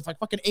life. It's like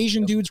fucking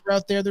Asian dudes were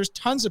out there. There's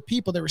tons of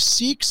people. There were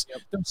Sikhs.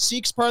 The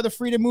Sikhs part of the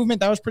freedom movement.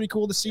 That was pretty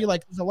cool to see.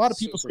 Like there's a lot of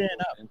people standing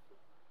up. Man.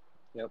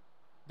 Yep.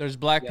 There's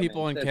black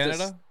people in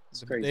Canada.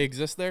 They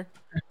exist there.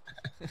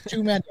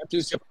 Too many.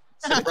 Dude,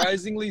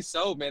 surprisingly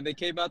so, man. They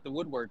came out the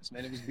woodworks,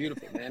 man. It was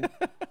beautiful, man.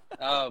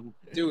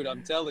 Dude,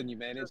 I'm telling you,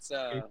 man. It's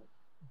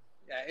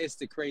it's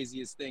the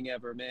craziest thing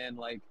ever, man.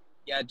 Like,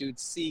 yeah, dude,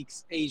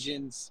 Sikhs,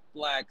 Asians,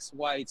 blacks,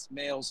 whites,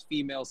 males,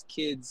 females,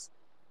 kids,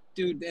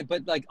 dude.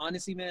 But like,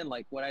 honestly, man,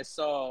 like what I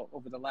saw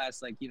over the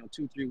last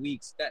 2-3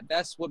 weeks,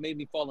 that's what made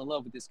me fall in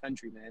love with this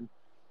country, man.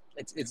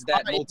 It's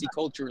that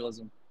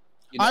multiculturalism.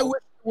 I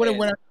wish I would have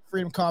went on the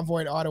Freedom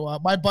Convoy to Ottawa.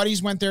 My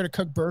buddies went there to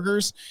cook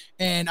burgers,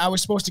 and I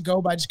was supposed to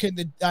go, but I just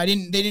couldn't. They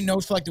didn't know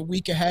for like the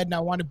week ahead, and I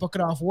wanted to book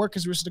it off work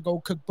because we were supposed to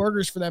go cook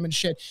burgers for them and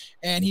shit.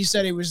 And he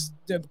said it was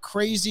the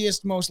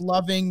craziest, most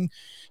loving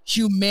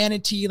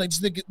humanity, like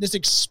this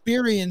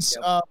experience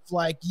of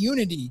like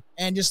unity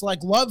and just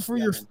like love for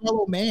your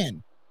fellow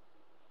man.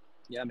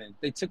 Yeah, man.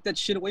 They took that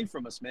shit away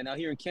from us, man. Out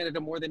here in Canada,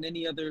 more than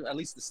any other, at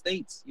least the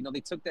States, they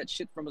took that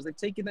shit from us. They've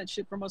taken that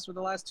shit from us for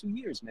the last 2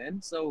 years,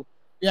 man. So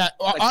yeah,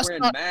 like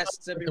wearing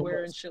masks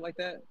everywhere and shit like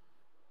that.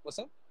 What's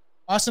up?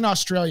 Us in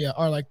Australia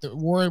are like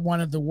we're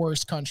one of the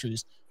worst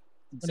countries.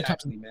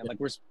 Exactly, man. Like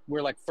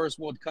we're like first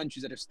world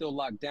countries that are still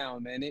locked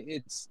down, man.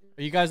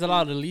 Are you guys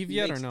allowed to leave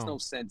yet or no? Makes no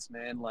sense,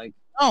 man. Like,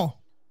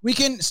 we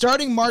can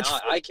starting March.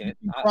 I can't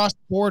cross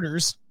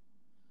borders.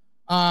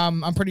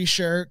 I'm pretty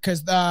sure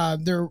because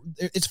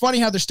it's funny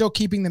how they're still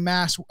keeping the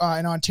mask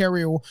in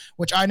Ontario,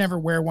 which I never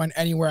wear one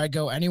anywhere I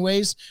go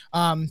anyways.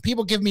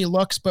 People give me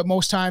looks, but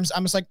most times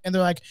I'm just like, and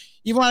they're like,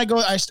 even when I go,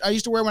 I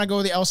used to wear when I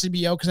go to the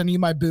LCBO because I need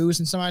my booze,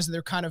 and sometimes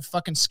they're kind of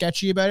fucking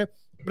sketchy about it.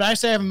 But I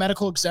say I have a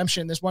medical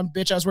exemption. This one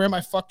bitch, I was wearing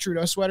my fuck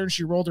Trudeau sweater and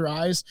she rolled her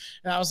eyes.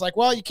 And I was like,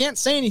 well, you can't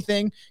say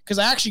anything because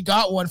I actually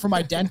got one from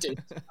my dentist.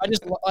 I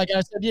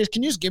said, yeah,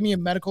 can you just give me a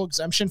medical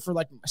exemption for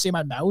like, say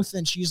my mouth?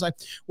 And she's like,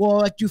 well,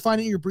 like, do you find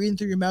that you're breathing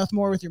through your mouth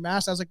more with your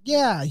mask? I was like,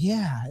 yeah.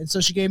 And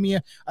so she gave me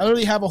I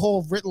literally have a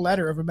whole written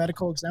letter of a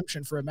medical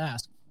exemption for a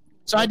mask.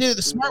 So I did it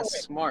the smart way.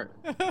 Smart.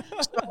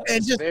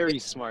 And just very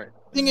smart.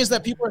 The thing is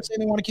that people are saying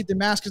they want to keep the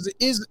mask because it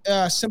is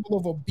a symbol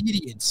of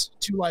obedience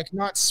to like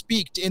not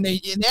speak. And they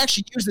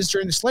actually used this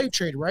during the slave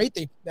trade, right?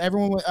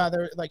 Everyone,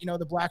 they're like,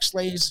 the black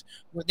slaves,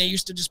 they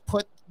used to just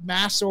put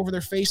masks over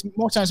their face.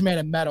 Most times made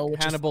of metal.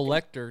 Hannibal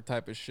Lecter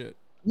type of shit.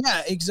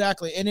 Yeah,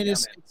 exactly. And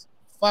it's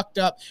fucked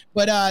up.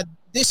 But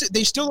they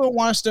still don't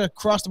want us to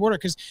cross the border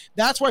because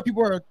that's why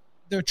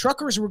the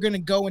truckers were going to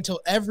go until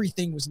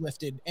everything was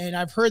lifted. And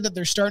I've heard that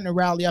they're starting to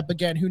rally up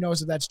again. Who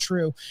knows if that's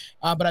true?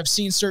 But I've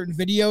seen certain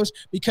videos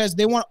because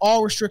they want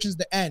all restrictions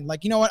to end.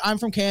 Like, you know what? I'm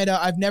from Canada.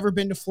 I've never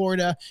been to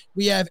Florida.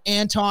 We have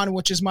Anton,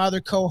 which is my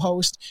other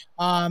co-host.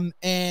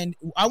 And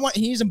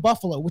he's in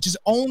Buffalo, which is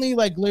only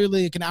like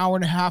literally like an hour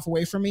and a half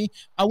away from me.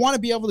 I want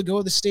to be able to go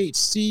to the States,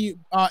 see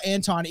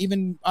Anton,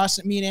 even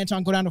me and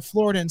Anton go down to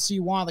Florida and see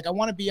Juan. Like, I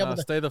want to be able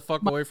to stay the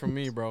fuck away from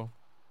me, bro.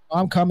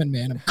 I'm coming,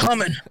 man. I'm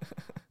coming.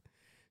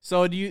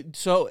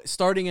 So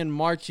starting in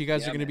March, you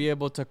guys are going to be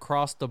able to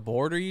cross the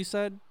border, you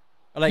said?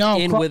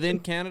 Within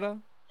Canada?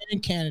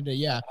 In Canada,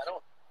 yeah.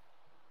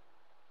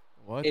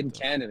 What?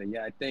 Canada,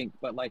 yeah, I think.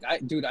 But like,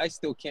 I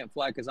still can't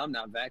fly because I'm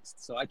not vaxxed,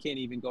 so I can't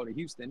even go to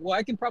Houston. Well,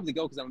 I can probably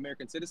go because I'm an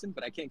American citizen,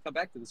 but I can't come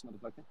back to this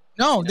motherfucker.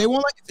 No, they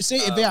won't let you say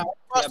if they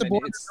cross the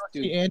border.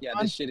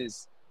 This shit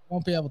is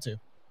won't be able to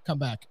come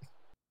back.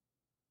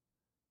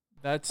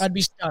 I'd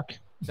be stuck.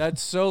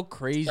 That's so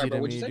crazy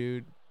to me,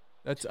 dude.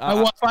 That's if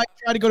I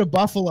try to go to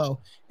Buffalo,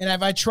 and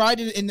if I tried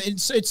it, and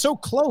it's so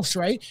close,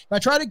 right? If I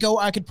try to go,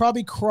 I could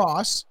probably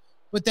cross,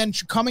 but then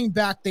coming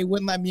back, they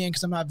wouldn't let me in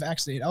because I'm not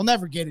vaccinated. I'll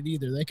never get it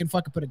either. They can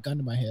fucking put a gun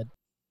to my head.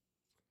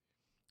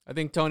 I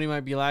think Tony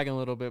might be lagging a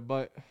little bit,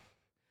 but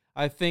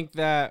I think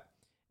that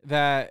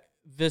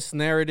this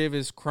narrative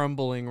is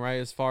crumbling, right,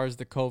 as far as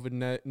the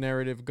COVID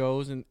narrative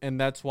goes, and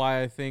that's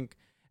why I think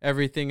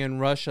everything in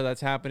Russia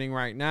that's happening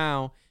right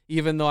now,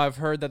 even though I've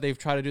heard that they've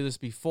tried to do this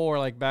before,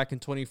 like back in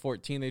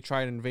 2014, they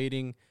tried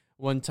invading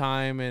one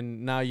time,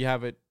 and now you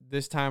have it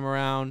this time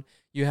around.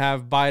 You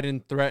have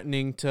Biden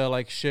threatening to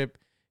like ship,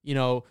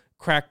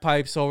 crack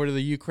pipes over to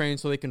the Ukraine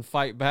so they can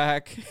fight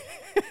back.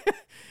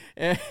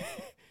 and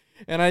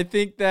I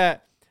think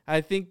that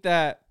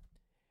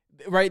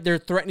right, they're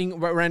threatening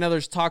right now.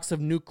 There's talks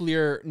of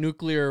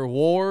nuclear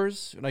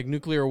wars, like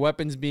nuclear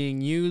weapons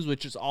being used,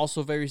 which is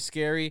also very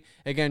scary.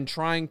 Again,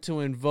 trying to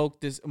invoke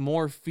this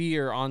more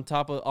fear on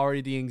top of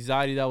already the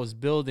anxiety that was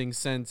building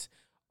since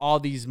all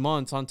these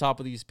months on top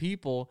of these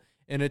people.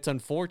 And it's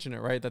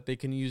unfortunate, right, that they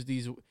can use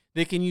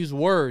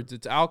words.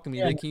 It's alchemy.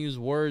 Yeah. They can use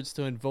words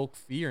to invoke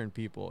fear in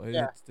people.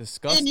 Yeah. It's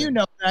disgusting.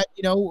 And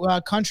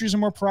that, countries are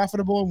more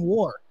profitable in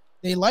war.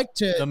 They like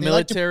to the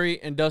military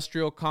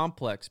industrial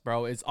complex,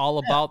 bro. It's all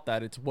about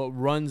that. It's what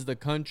runs the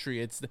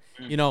country. It's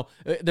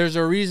there's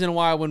a reason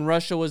why when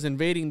Russia was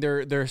invading,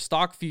 their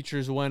stock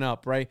futures went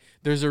up, right?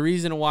 There's a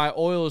reason why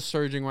oil is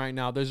surging right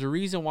now. There's a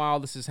reason why all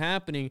this is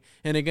happening.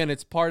 And again,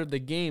 it's part of the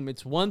game.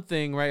 It's one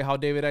thing, right? How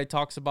David I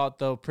talks about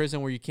the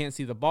prison where you can't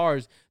see the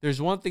bars.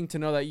 There's one thing to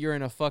know that you're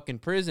in a fucking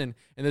prison,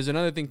 and there's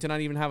another thing to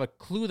not even have a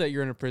clue that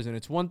you're in a prison.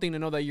 It's one thing to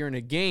know that you're in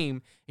a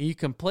game and you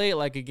can play it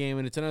like a game,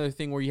 and it's another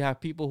thing where you have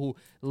people who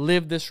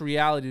live this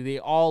reality. They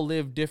all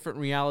live different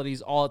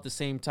realities all at the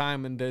same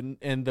time,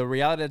 and the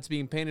reality that's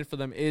being painted for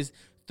them is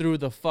through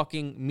the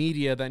fucking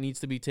media that needs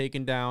to be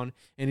taken down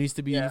and needs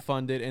to be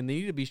defunded, and they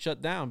need to be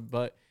shut down.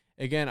 But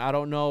again, I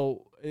don't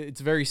know.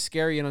 It's very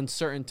scary and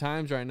uncertain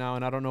times right now,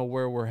 and I don't know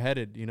where we're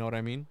headed. You know what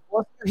I mean?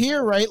 Well,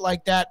 here, right,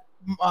 like that.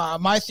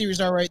 My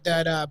theories are right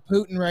that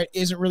Putin, right,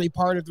 isn't really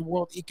part of the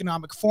World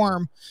Economic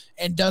Forum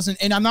and doesn't.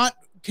 And I'm not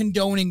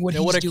condoning what he's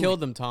doing. It would have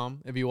killed him, Tom,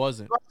 if he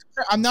wasn't.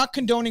 I'm not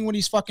condoning what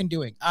he's fucking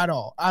doing at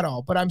all.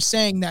 But I'm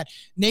saying that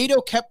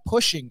NATO kept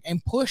pushing, and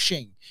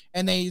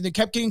they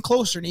kept getting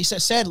closer. And he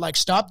said, like,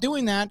 stop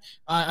doing that.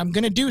 I'm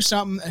going to do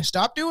something.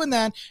 Stop doing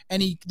that.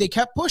 And they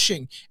kept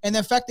pushing. And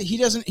the fact that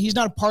he's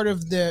not a part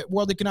of the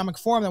World Economic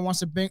Forum that wants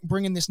to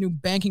bring in this new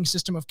banking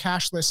system of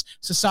cashless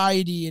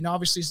society and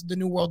obviously the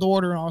new world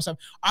order and all this stuff.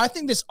 I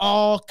think this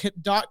all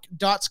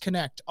dots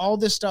connect. All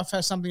this stuff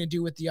has something to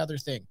do with the other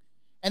thing.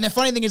 And the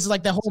funny thing is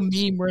like that whole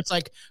meme where it's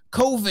like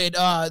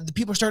COVID, the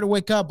people start to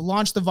wake up,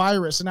 launch the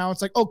virus, and now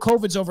it's like, oh,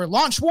 COVID's over,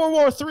 launch World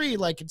War III.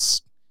 Like,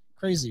 it's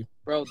crazy.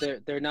 Bro,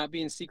 they're not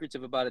being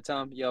secretive about it,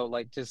 Tom. Yo,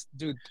 like, just,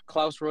 dude,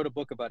 Klaus wrote a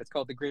book about it. It's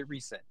called The Great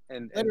Reset.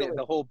 And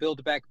the whole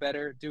Build Back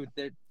Better, dude,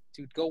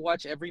 go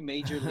watch every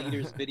major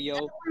leader's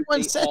video.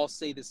 They all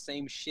say the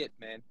same shit,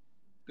 man.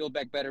 Build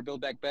back better,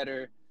 build back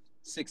better.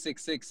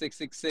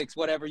 666,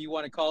 whatever you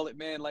want to call it,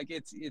 man. Like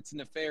it's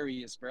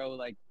nefarious, bro.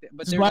 Like,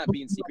 but they're not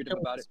being secretive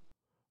about it.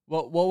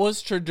 What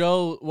was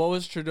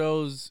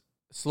Trudeau's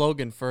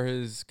slogan for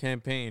his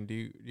campaign? Do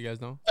you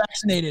guys know?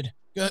 Vaccinated.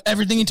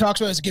 Everything he talks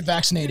about is get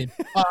vaccinated.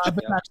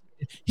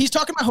 Vaccinated. He's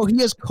talking about how he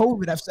has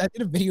COVID. I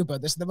did a video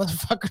about this. The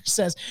motherfucker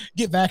says,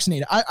 get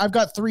vaccinated. I've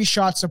got 3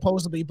 shots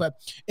supposedly, but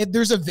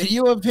there's a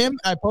video of him.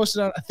 I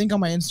posted I think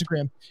on my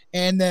Instagram,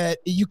 and that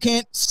you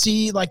can't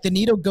see, like, the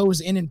needle goes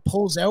in and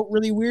pulls out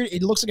really weird.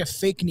 It looks like a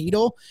fake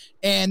needle.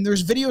 And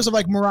there's videos of,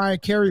 like, Mariah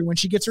Carey when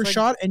she gets her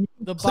shot. And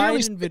the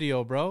Biden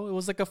video, bro. It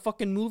was like a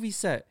fucking movie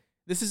set.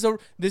 This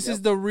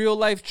is the real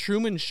life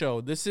Truman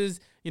Show. This is,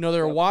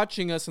 they're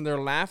watching us and they're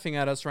laughing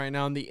at us right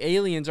now. And the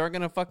aliens aren't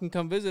going to fucking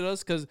come visit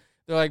us because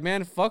they're like,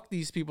 man, fuck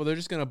these people. They're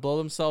just going to blow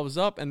themselves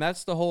up. And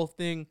that's the whole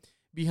thing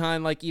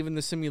behind, like, even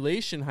the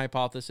simulation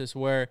hypothesis,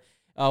 where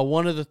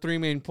one of the 3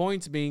 main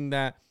points being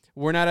that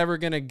we're not ever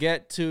going to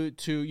get to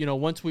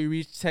once we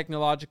reach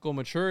technological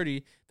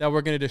maturity, that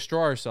we're going to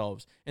destroy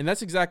ourselves. And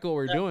that's exactly what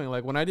we're doing.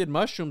 Like, when I did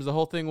mushrooms, the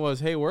whole thing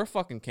was, hey, we're a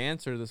fucking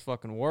cancer to this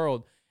fucking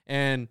world.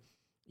 And,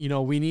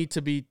 we need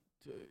to be,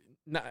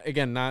 I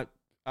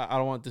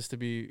don't want this to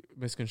be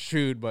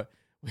misconstrued, but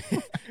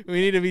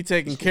we need to be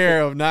taken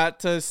care of, not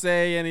to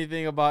say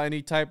anything about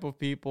any type of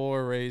people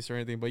or race or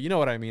anything, but you know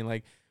what I mean?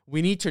 Like,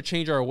 we need to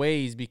change our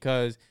ways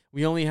because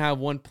we only have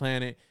one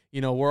planet.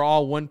 We're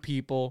all one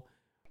people.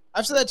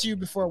 I've said that to you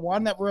before,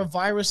 Juan, that we're a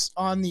virus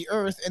on the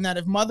earth, and that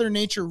if Mother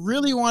Nature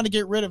really wanted to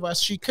get rid of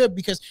us, she could,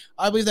 because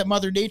I believe that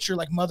Mother Nature,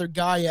 like Mother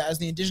Gaia, as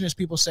the indigenous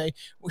people say,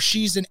 well,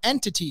 she's an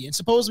entity. And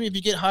supposedly if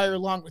you get higher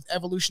along with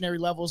evolutionary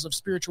levels of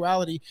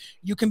spirituality,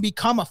 you can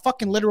become a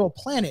fucking literal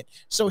planet.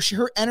 So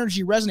her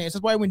energy resonates.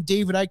 That's why when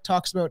David Icke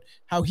talks about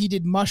how he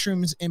did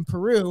mushrooms in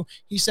Peru,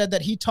 he said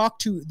that he talked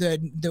to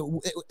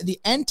the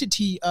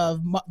entity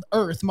of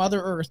Earth,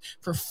 Mother Earth,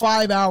 for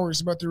 5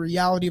 hours about the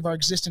reality of our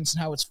existence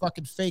and how it's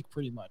fucking fake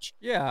pretty much.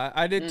 Yeah,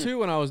 I did too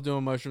when I was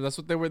doing mushrooms. That's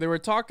what they were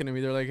talking to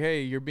me. They're like,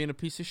 hey, you're being a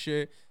piece of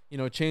shit.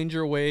 Change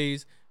your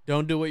ways.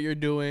 Don't do what you're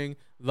doing.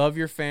 Love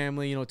your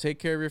family. Take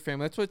care of your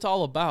family. That's what it's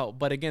all about.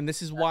 But again,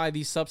 this is why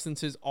these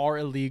substances are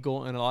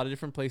illegal in a lot of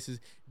different places.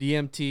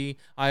 DMT,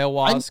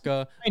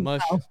 ayahuasca,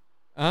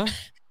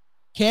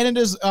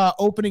 Canada's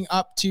opening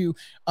up to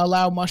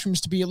allow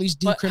mushrooms to be at least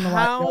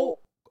decriminalized.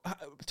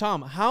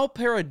 Tom, how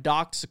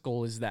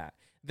paradoxical is that?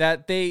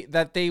 That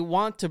they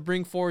want to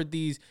bring forward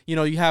these,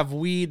 you have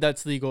weed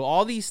that's legal,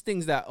 all these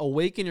things that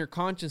awaken your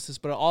consciousness,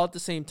 but all at the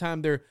same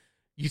time,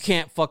 you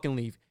can't fucking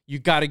leave. You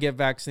got to get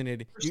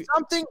vaccinated.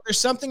 There's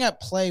something at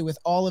play with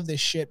all of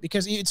this shit,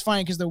 because it's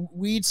funny, because the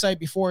weed site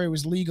before it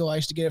was legal, I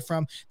used to get it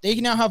from, they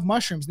can now have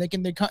mushrooms.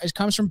 It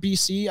comes from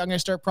BC. I'm going to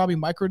start probably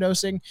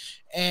microdosing.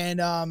 And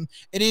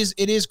it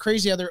is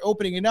crazy how they're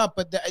opening it up,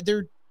 but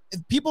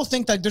people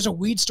think that there's a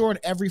weed store in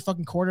every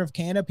fucking corner of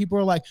Canada. People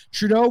are like,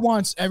 Trudeau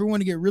wants everyone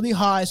to get really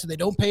high so they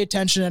don't pay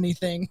attention to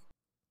anything.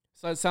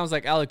 So it sounds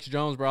like Alex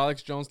Jones, bro.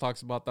 Alex Jones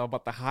talks about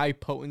the high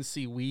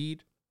potency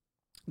weed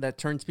that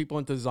turns people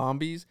into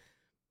zombies.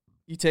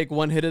 You take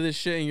one hit of this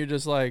shit and you're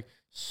just like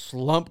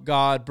slump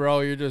god, bro.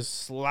 You're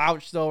just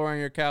slouched over on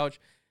your couch.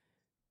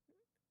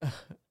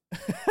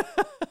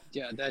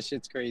 Yeah, that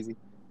shit's crazy.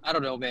 I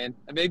don't know, man.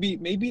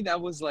 Maybe that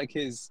was like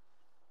his,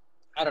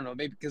 I don't know,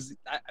 maybe because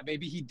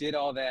maybe he did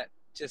all that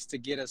just to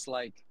get us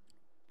like,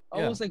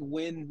 almost like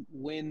win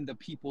the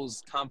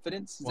people's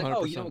confidence. It's 100%.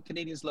 Like, oh,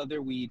 Canadians love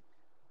their weed.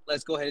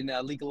 Let's go ahead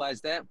and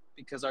legalize that,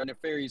 because our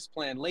nefarious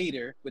plan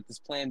later with this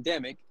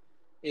pandemic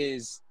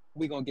is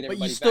we're going to get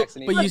everybody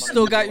vaccinated. But you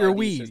still got your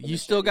weed. You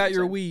still got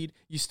your weed.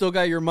 You still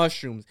got your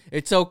mushrooms.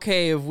 It's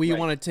okay if we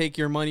want to take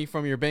your money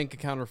from your bank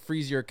account or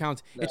freeze your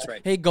accounts. It's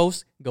right. Hey, go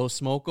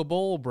smoke a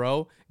bowl,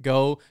 bro.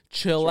 Go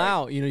chill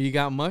out. You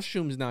got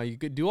mushrooms now. You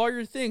could do all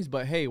your things,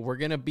 but hey, we're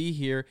going to be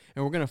here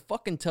and we're going to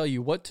fucking tell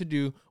you what to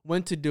do,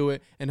 when to do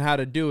it, and how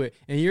to do it.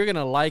 And you're going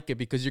to like it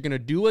because you're going to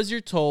do as you're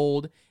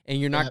told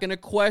and you're not going to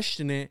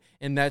question it.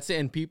 And that's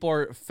it. And people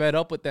are fed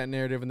up with that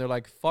narrative and they're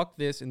like, fuck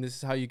this. And this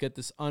is how you get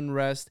this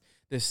unrest,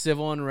 this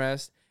civil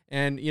unrest.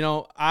 And,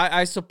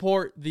 I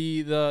support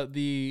the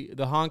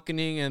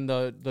honkening and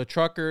the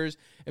truckers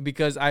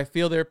because I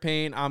feel their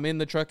pain. I'm in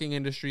the trucking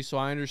industry, so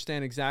I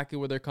understand exactly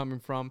where they're coming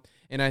from.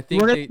 And I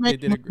think they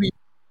did agree.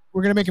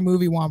 We're going to make a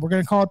movie, Juan. We're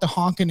going to call it The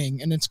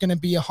Honkening, and it's going to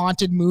be a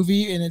haunted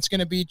movie, and it's going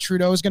to be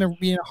Trudeau's going to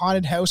be in a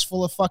haunted house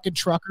full of fucking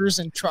truckers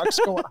and trucks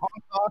going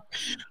honk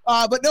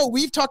honk. But no,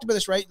 we've talked about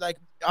this, right? Like,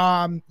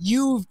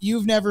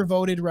 you've never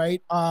voted,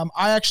 right? I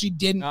actually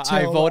didn't.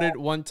 I voted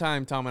one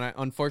time, Tom, and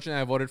unfortunately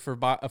I voted for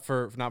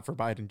not for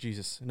Biden.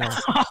 Jesus, no.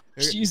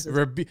 Jesus.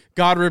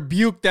 God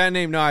rebuke that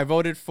name. No, I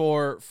voted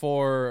for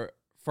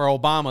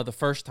Obama the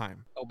first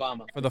time.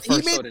 Obama for the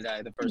first. So did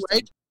I the first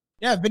time.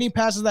 Yeah, Vinny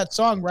passes that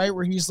song, right,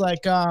 where he's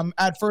like,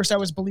 at first I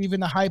was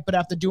believing the hype, but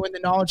after doing the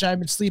knowledge, I've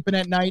been sleeping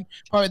at night.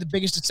 Probably the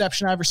biggest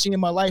deception I've ever seen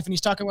in my life. And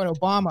he's talking about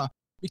Obama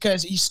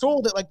because he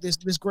sold it like this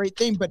great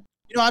thing. But,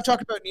 I've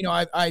talked about,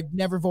 I've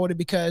never voted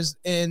because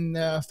in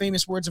the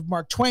famous words of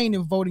Mark Twain,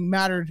 if voting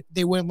mattered,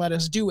 they wouldn't let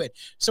us do it.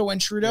 So when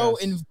Trudeau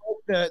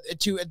invoked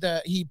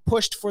he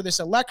pushed for this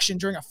election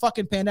during a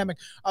fucking pandemic.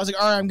 I was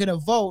like, all right, I'm gonna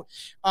vote,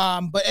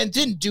 but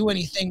didn't do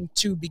anything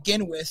to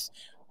begin with.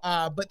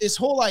 But this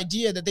whole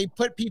idea that they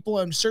put people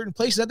in certain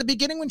places at the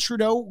beginning when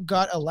Trudeau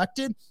got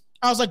elected,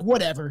 I was like,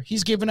 whatever.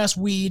 He's giving us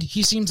weed.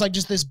 He seems like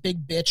just this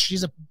big bitch.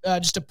 He's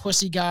just a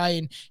pussy guy,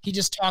 and he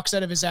just talks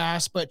out of his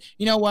ass. But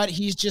you know what?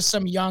 He's just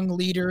some young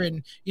leader,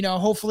 and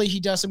hopefully he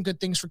does some good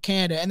things for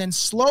Canada. And then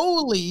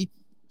slowly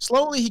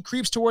he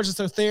creeps towards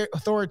this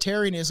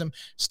authoritarianism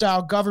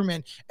style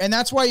government. And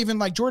that's why even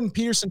like Jordan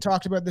Peterson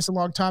talked about this a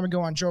long time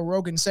ago on Joe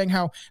Rogan, saying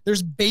how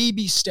there's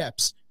baby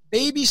steps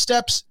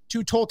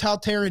to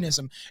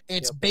totalitarianism.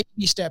 It's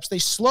baby steps. They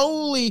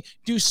slowly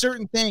do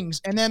certain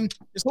things. And then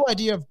this whole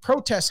idea of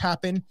protests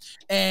happen,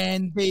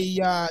 and they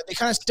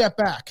kind of step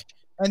back,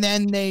 and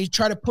then they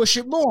try to push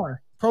it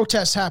more.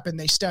 Protests happen.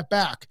 They step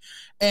back.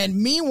 And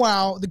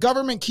meanwhile, the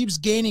government keeps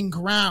gaining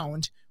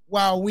ground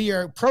while we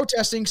are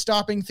protesting,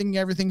 stopping, thinking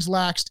everything's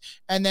laxed,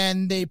 and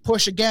then they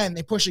push again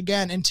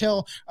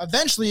until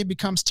eventually it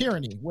becomes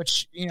tyranny,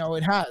 which,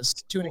 it has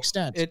to an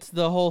extent. It's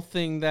the whole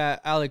thing that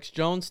Alex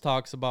Jones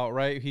talks about,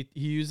 right? He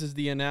uses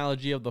the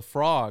analogy of the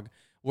frog,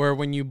 where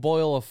when you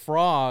boil a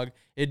frog,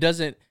 it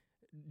doesn't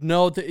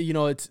know that,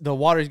 it's the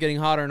water's getting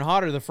hotter and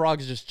hotter. The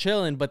frog is just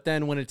chilling, but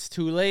then when it's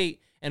too late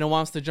and it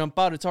wants to jump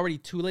out, it's already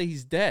too late.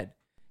 He's dead.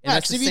 And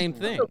that's the same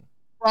thing.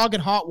 Frog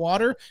in hot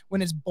water,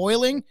 when it's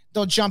boiling,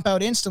 they'll jump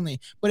out instantly.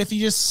 But if you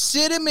just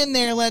sit them in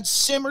there, let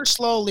simmer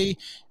slowly,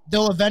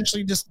 they'll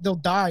eventually they'll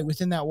die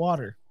within that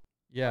water.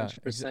 Yeah,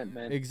 100%,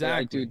 man.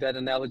 Exactly. Yeah, dude, that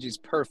analogy is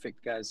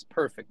perfect, guys.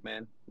 Perfect,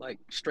 man. Like,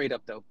 straight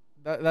up, though.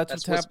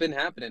 That's what's been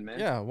happening,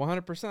 man. Yeah,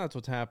 100%. That's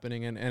what's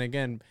happening. And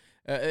again,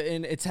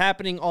 and it's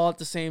happening all at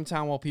the same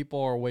time while people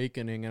are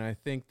awakening. And I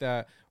think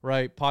that,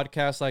 right,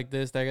 podcasts like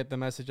this, they get the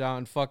message out.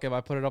 And fuck, if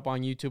I put it up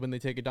on YouTube and they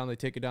take it down, I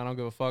don't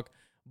give a fuck.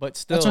 But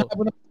still, that's what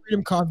happened with the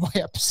Freedom Convoy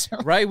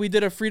episode. Right? We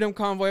did a Freedom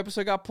Convoy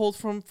episode, got pulled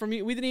from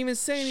me. We didn't even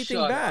say anything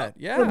bad.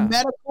 Yeah. For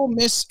medical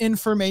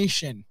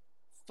misinformation.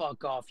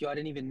 Fuck off, yo. I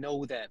didn't even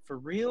know that. For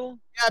real?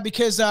 Yeah,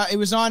 because it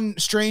was on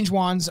Strange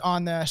Ones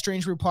on the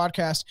Strange Brew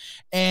Podcast.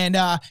 And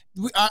I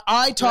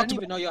didn't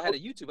even know y'all had a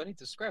YouTube. I need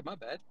to subscribe. My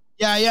bad.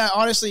 Yeah.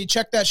 Honestly,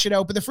 check that shit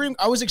out. But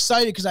I was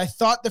excited because I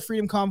thought the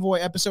Freedom Convoy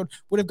episode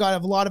would have got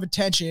a lot of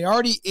attention. It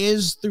already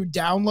is through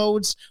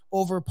downloads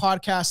over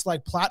podcast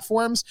like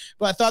platforms.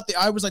 But I thought the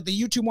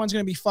YouTube one's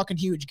going to be fucking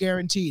huge,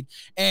 guaranteed.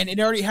 And it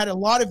already had a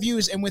lot of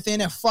views. And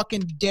within a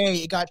fucking day,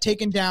 it got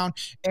taken down.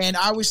 And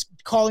I was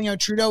calling out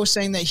Trudeau,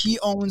 saying that he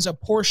owns a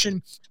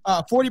portion,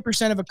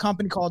 40% of a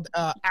company called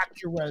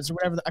AccuRes or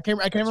whatever. I can't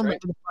remember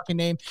the fucking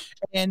name.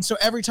 And so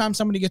every time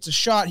somebody gets a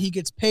shot, he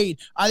gets paid.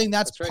 I think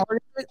that's part of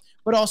it.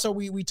 But also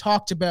we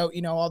talked about,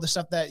 all the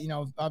stuff that,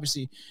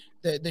 obviously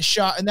the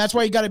shot, and that's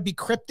why you got to be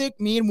cryptic.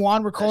 Me and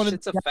Juan were calling it.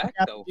 It's a fact,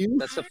 though.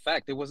 That's a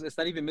fact. It's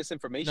not even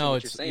misinformation. No,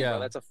 what you're saying, bro.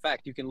 That's a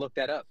fact. You can look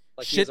that up.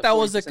 Like, shit that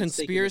was a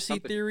conspiracy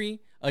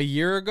theory a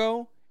year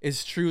ago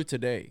is true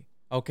today.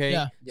 Okay.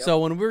 Yeah. Yep. So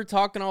when we were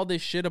talking all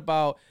this shit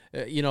about,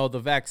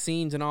 the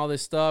vaccines and all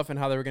this stuff and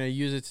how they were going to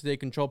use it to take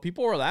control,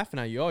 people were laughing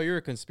at you. Oh, you're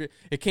a conspiracy.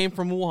 It came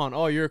from Wuhan.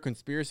 Oh, you're a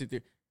conspiracy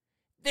theory.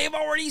 They've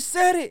already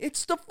said it.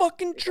 It's the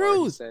fucking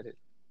truth. Said it.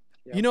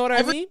 Yep. You know what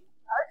I mean?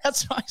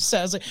 That's what I said.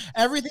 I was like,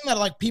 everything that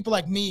like people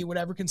like me,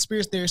 whatever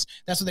conspiracy theorists,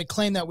 that's what they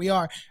claim that we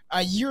are.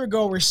 A year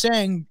ago, we're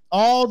saying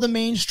all the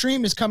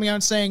mainstream is coming out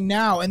and saying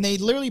now, and they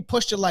literally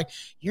pushed it like,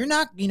 you're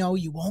not,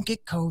 you won't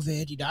get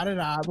COVID, you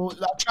da-da-da. Well,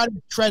 I'll try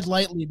to tread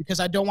lightly because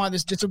I don't want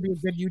this will be a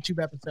good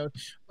YouTube episode.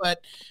 But,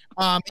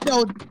 all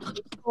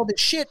this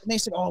shit, and they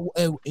said,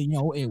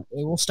 it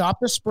will stop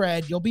the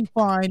spread, you'll be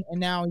fine, and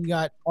now you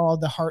got all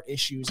the heart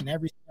issues and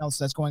everything else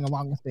that's going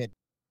along with it.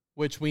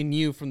 Which we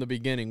knew from the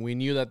beginning. We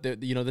knew that,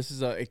 this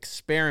is an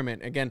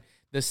experiment. Again,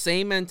 the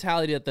same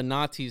mentality that the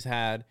Nazis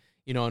had,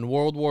 in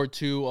World War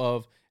II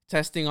of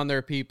testing on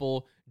their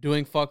people,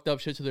 doing fucked up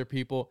shit to their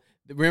people.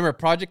 Remember,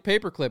 Project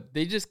Paperclip,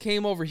 they just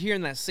came over here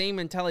and that same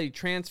mentality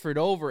transferred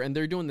over, and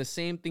they're doing the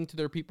same thing to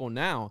their people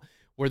now,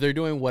 where they're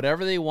doing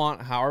whatever they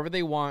want, however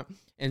they want,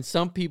 and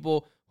some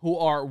people who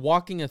are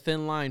walking a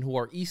thin line, who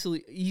are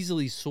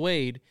easily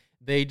swayed,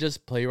 they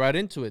just play right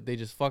into it. They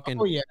just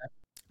fucking... Oh, yeah.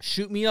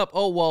 Shoot me up.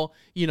 Oh, well,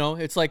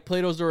 it's like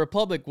Plato's The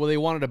Republic where they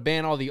wanted to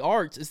ban all the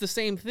arts. It's the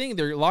same thing.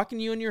 They're locking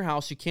you in your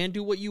house. You can't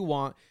do what you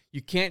want.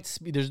 You can't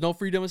speak. There's no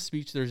freedom of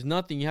speech. There's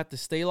nothing. You have to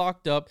stay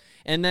locked up.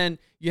 And then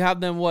you have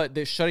them,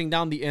 they're shutting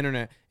down the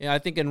internet. And I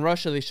think in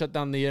Russia, they shut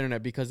down the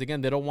internet because,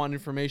 again, they don't want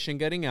information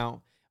getting out.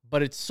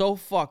 But it's so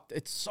fucked.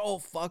 It's so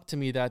fucked to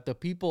me that the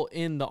people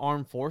in the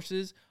armed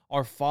forces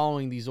are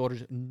following these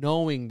orders,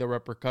 knowing the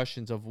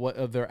repercussions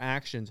of their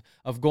actions,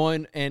 of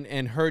going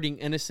and hurting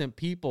innocent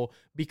people.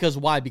 Because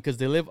why? Because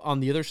they live on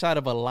the other side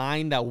of a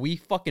line that we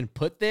fucking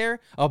put there,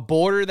 a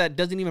border that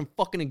doesn't even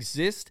fucking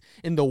exist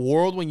in the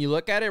world when you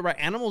look at it, right?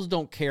 Animals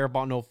don't care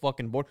about no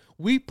fucking border.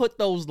 We put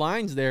those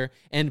lines there,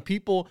 and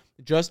people,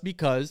 just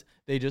because,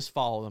 they just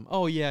follow them.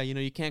 Oh, yeah,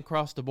 you can't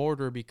cross the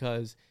border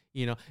because,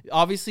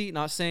 obviously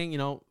not saying,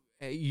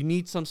 you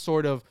need some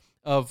sort of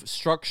of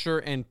structure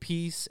and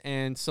peace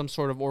and some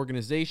sort of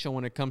organization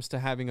when it comes to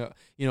having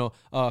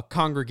a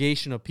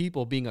congregation of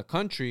people being a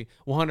country,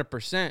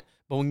 100%.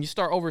 But when you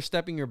start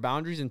overstepping your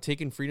boundaries and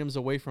taking freedoms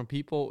away from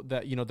people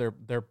that,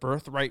 their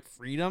birthright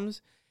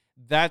freedoms,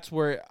 that's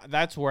where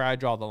I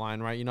draw the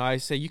line, right? I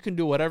say you can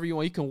do whatever you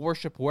want. You can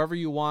worship whoever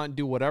you want,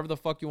 do whatever the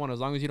fuck you want, as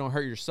long as you don't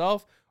hurt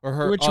yourself or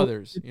hurt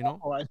others,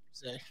 I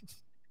say.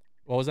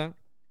 What was that?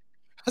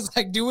 I was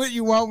like, do what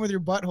you want with your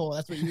butthole.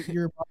 That's what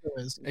your butthole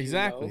is.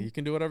 Exactly. You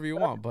can do whatever you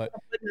want, but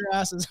your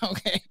ass is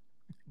okay.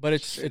 But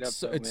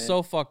it's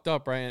so fucked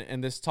up, right?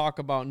 And this talk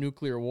about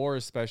nuclear war,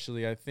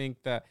 especially, I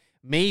think that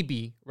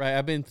maybe, right?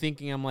 I've been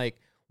thinking, I'm like,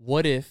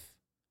 what if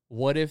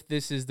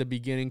this is the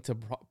beginning to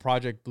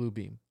Project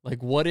Bluebeam?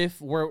 Like, what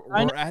if we're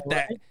at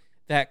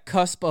that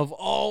cusp of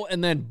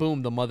and then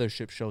boom, the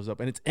mothership shows up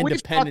and it's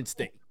Independence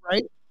Day.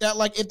 Right? That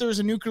like if there's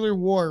a nuclear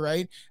war,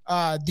 right?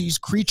 These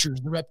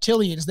creatures, the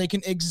reptilians, they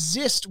can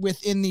exist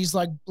within these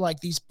like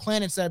these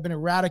planets that have been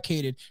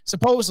eradicated,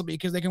 supposedly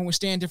because they can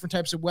withstand different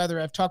types of weather.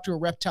 I've talked to a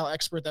reptile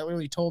expert that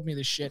literally told me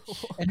this shit.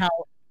 And how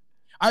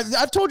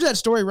I've told you that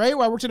story, right?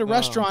 Where I worked at a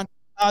restaurant.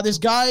 This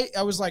guy,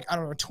 I was like, I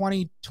don't know,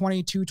 20,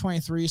 22,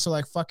 23, so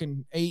like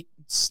fucking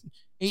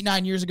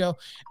 9 years ago.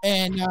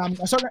 And I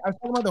was talking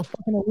about the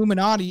fucking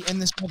Illuminati,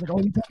 and this guy was like, oh,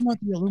 you talking about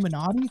the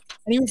Illuminati?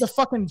 And he was a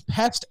fucking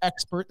pest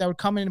expert that would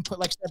come in and put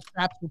like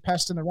traps for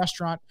pests in the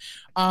restaurant.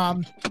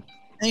 And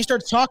he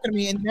started talking to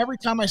me, and every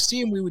time I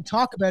see him, we would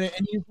talk about it.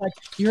 And he was like,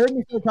 he heard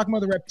me start talking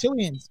about the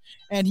reptilians.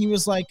 And he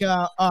was like,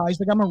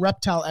 I'm a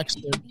reptile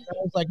expert. And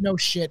I was like, no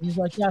shit. And he's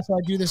like, yeah, so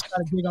I do this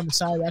kind of gig on the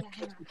side. That's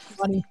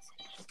funny.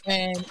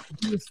 And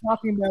he was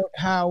talking about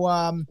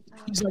how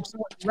he's like, so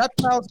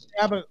reptiles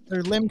have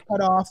their limb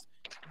cut off,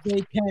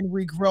 they can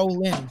regrow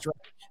limbs, right?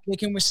 They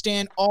can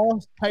withstand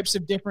all types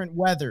of different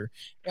weather,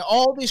 and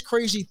all these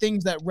crazy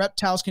things that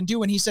reptiles can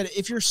do. And he said,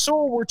 if your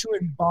soul were to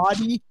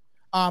embody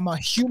a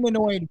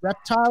humanoid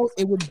reptile,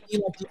 it would be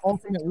like the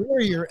ultimate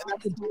warrior. And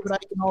that's what David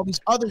Icke and all these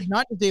others,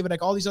 not just David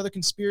Icke, all these other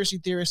conspiracy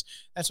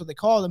theorists, that's what they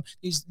call them,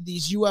 these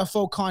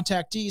UFO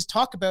contactees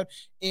talk about,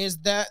 is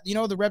that, the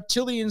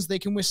reptilians, they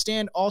can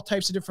withstand all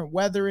types of different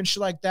weather and shit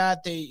like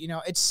that. They,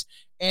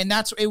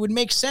 it would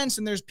make sense.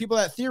 And there's people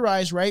that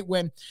theorize, right,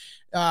 when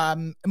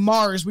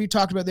Mars, we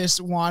talked about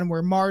this one,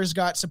 where Mars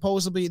got,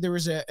 supposedly there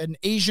was an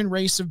Asian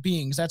race of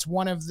beings. That's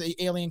one of the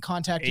alien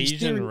contactees.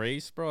 Asian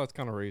race, bro? That's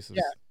kind of racist.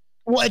 Yeah.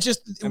 Well, it's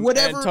just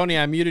whatever. And Tony,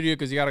 I muted you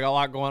because you got a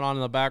lot going on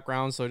in the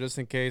background. So just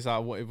in case,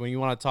 when you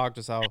want to talk,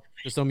 just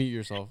unmute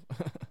yourself.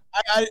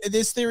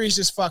 This theory is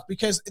just fucked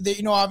because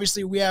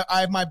obviously I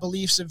have my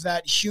beliefs of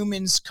that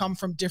humans come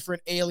from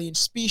different alien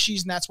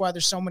species, and that's why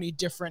there's so many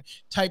different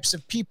types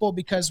of people,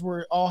 because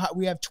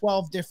we have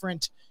 12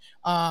 different.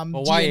 Well,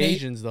 why DNA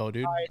Asians though,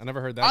 dude? I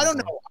never heard that. I don't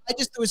know.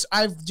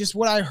 I've just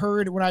what I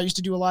heard when I used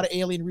to do a lot of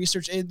alien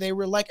research. They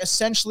were like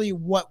essentially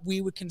what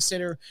we would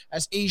consider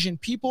as Asian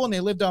people, and they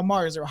lived on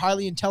Mars. They were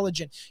highly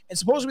intelligent, and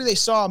supposedly they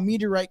saw a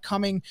meteorite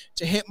coming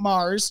to hit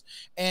Mars,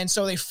 and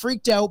so they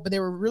freaked out. But they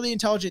were really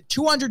intelligent.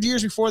 200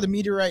 years before the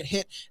meteorite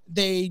hit,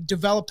 they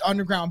developed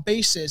underground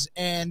bases,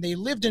 and they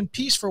lived in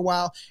peace for a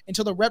while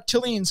until the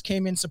reptilians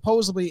came in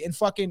supposedly and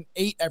fucking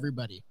ate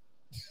everybody.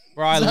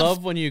 Bro, I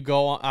love when you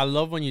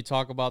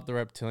talk about the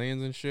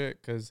reptilians and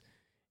shit, because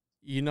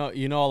you know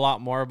a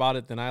lot more about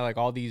it than I, like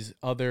all these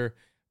other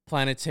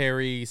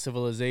planetary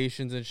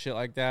civilizations and shit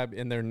like that,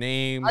 and their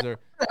names.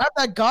 Have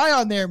that guy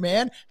on there,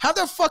 man. Have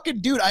that fucking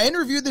dude. I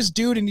interviewed this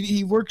dude, and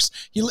he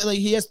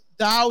has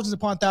thousands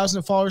upon thousands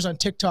of followers on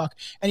TikTok,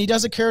 and he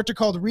does a character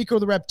called Rico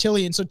the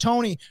Reptilian. So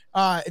Tony,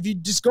 if you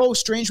just go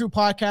Strange Brew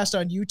Podcast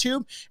on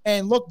YouTube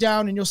and look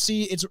down, and you'll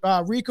see it's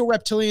Rico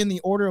Reptilian, the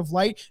Order of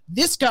Light.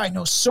 This guy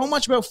knows so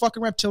much about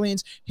fucking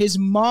reptilians. His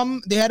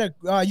mom, they had a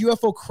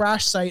UFO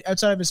crash site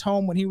outside of his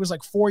home when he was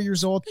like 4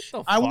 years old.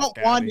 I won't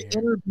want to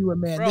interview him,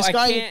 man. Bro, this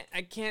guy,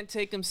 I can't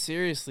take him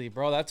seriously,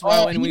 bro. That's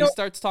why when he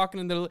starts talking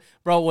in the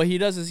bro, what he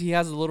does is he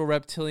has a little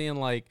reptilian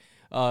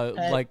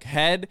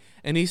head,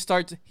 and he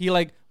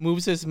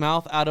moves his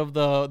mouth out of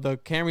the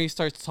camera. He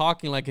starts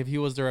talking like if he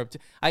was the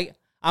reptilian.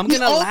 I'm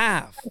gonna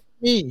laugh.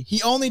 He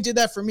only did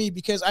that for me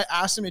because I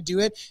asked him to do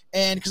it,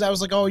 and because I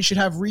was like, oh, you should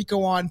have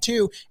Rico on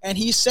too. And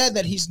he said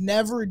that he's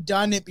never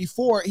done it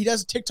before. He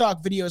does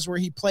TikTok videos where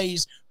he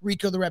plays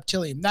Rico the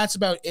Reptilian. That's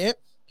about it.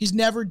 He's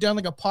never done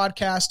like a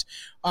podcast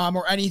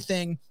or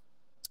anything.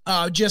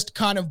 Just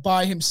kind of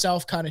by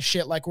himself kind of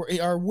shit,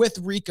 or with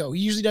Rico.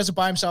 He usually does it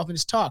by himself in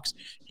his talks.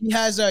 He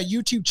has a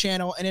YouTube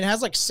channel, and it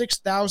has like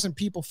 6,000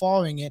 people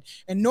following it.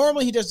 And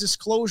normally he does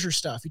disclosure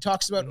stuff. He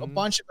talks about a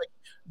bunch of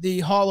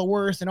the Hollow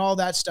Earth and all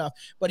that stuff.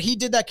 But he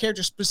did that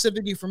character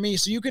specifically for me.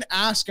 So you can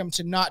ask him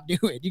to not do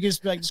it. You can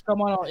just be like, just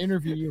come on, I'll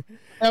interview you.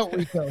 Out,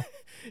 Rico.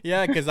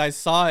 Yeah, because I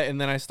saw it, and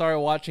then I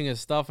started watching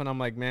his stuff, and I'm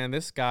like, man,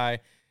 this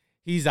guy,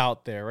 he's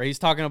out there, right? He's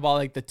talking about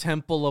like the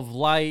Temple of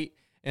Light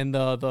and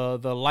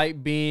the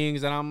light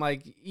beings, and I'm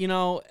like,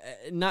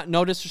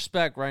 no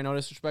disrespect, right? No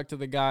disrespect to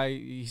the guy.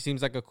 He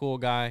seems like a cool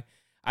guy.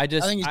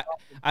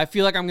 I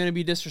feel like I'm gonna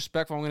be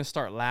disrespectful. I'm gonna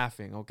start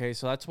laughing. Okay,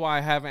 so that's why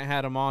I haven't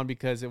had him on,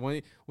 because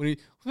when he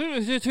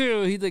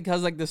like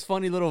has like this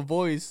funny little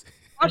voice.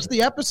 Watch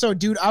the episode,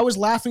 dude. I was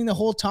laughing the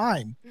whole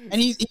time,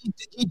 and he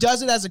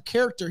does it as a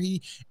character.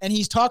 He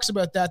talks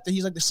about that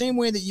he's like the same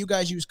way that you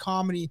guys use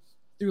comedy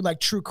through like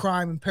true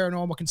crime and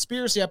paranormal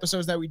conspiracy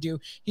episodes that we do.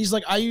 He's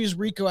like, I use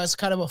Rico as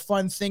kind of a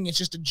fun thing. It's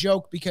just a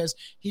joke, because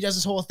he does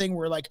this whole thing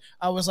where like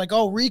I was like,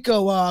 oh,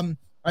 Rico,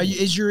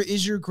 is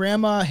your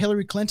grandma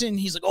Hillary Clinton? And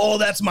he's like, oh,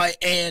 that's my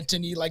aunt,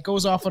 and he like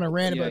goes off on a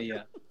rant about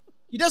it.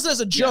 He does it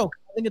as a joke.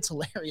 I think it's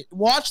hilarious.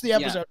 Watch the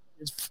episode.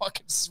 It's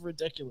fucking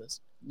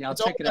ridiculous. Yeah, I'll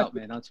check it out,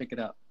 man. I'll check it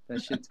out.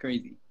 That shit's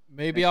crazy.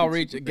 Maybe I'll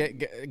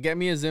get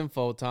me his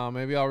info, Tom.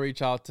 Maybe I'll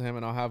reach out to him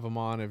and I'll have him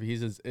on if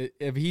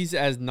he's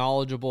as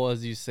knowledgeable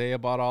as you say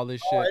about all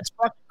this shit. It's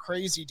fucking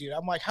crazy, dude.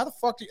 I'm like, how the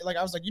fuck do you, like?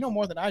 I was like, you know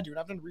more than I do, and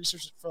I've done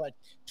research for like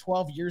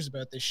 12 years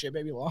about this shit,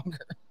 maybe longer.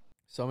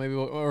 So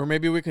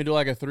maybe we can do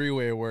like a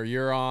 3-way where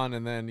you're on,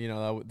 and then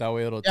that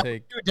way it'll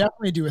take. We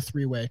definitely do a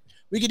 3-way.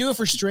 We could do it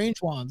for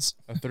Strange Ones.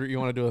 You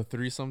want to do a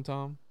threesome,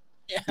 Tom?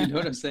 Yeah. You know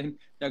what I'm saying?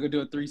 Y'all gonna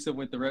do a threesome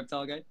with the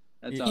reptile guy?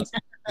 That's awesome.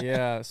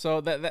 Yeah.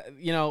 So that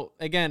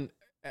again,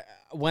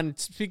 when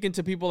speaking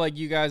to people like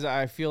you guys,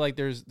 I feel like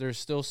there's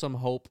still some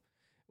hope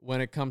when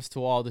it comes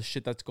to all the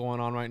shit that's going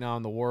on right now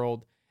in the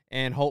world,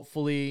 and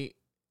hopefully,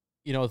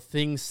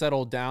 things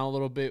settle down a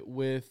little bit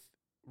with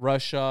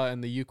Russia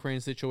and the Ukraine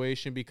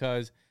situation,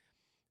 because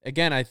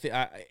again,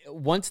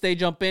 once they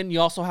jump in, you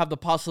also have the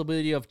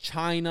possibility of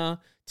China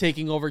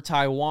taking over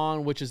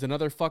Taiwan, which is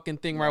another fucking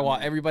thing, right? While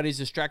everybody's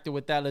distracted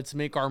with that, let's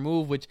make our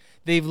move, which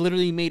they've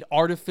literally made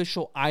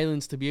artificial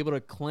islands to be able to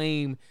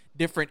claim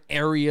different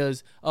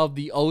areas of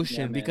the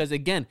ocean. Because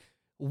again,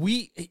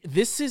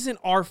 this isn't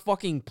our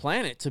fucking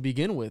planet to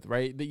begin with,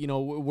 right?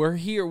 We're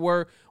here,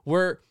 we're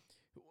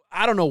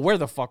I don't know where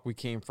the fuck we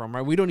came from,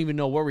 right? We don't even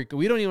know we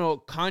don't even know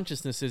what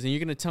consciousness is. And you're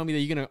going to tell me that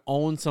you're going to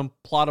own some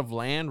plot of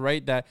land,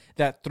 right?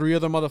 That 3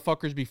 other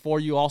motherfuckers before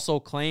you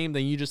also claimed,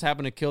 and you just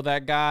happen to kill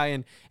that guy.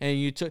 And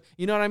you took,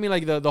 you know what I mean?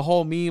 Like the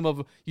whole meme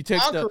of you take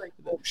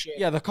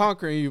the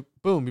conquering, you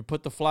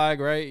put the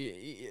flag, right?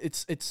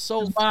 It's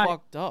so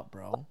fucked up,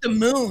 bro. The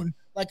moon.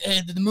 Like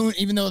the moon,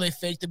 even though they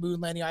faked the moon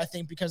landing, I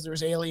think because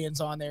there's aliens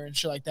on there and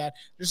shit like that.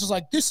 They're just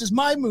like, this is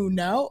my moon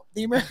now.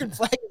 The American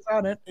flag is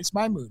on it. It's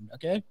my moon,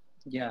 okay?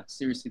 Yeah,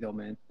 seriously though,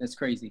 man. That's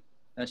crazy.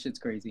 That shit's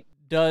crazy.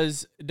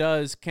 Does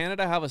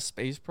Canada have a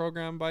space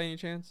program by any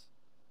chance?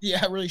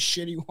 Yeah, a really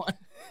shitty one.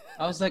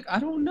 I was like, I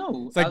don't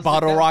know. It's like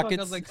bottle rockets.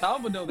 I was like,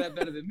 Tom would know that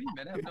better than me,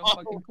 man. I have no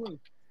fucking clue.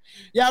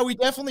 Yeah, we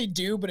definitely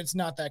do, but it's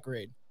not that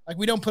great. Like,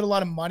 we don't put a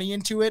lot of money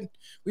into it.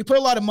 We put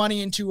a lot of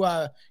money into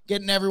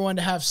getting everyone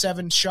to have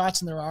 7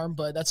 shots in their arm,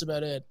 but that's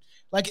about it.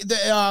 Like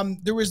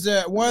there was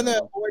one of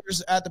the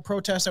lawyers at the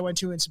protest I went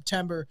to in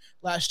September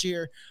last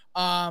year,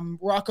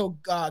 Rocco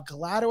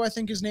Galato, I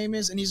think his name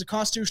is, and he's a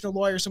constitutional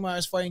lawyer. Someone I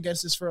was fighting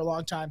against this for a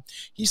long time.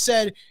 He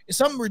said it's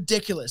something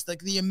ridiculous. Like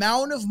the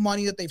amount of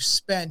money that they've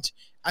spent,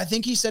 I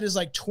think he said is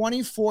like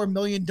 $24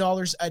 million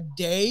a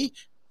day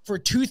for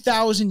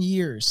 2,000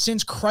 years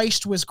since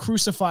Christ was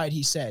crucified,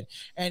 he said.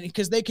 And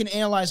because they can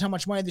analyze how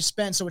much money they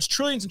spent. So it's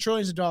trillions and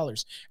trillions of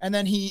dollars. And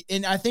then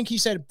I think he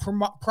said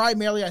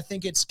primarily, I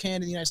think it's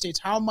Canada, the United States,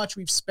 how much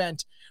we've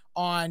spent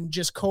on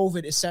just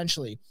COVID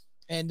essentially,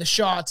 and the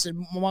shots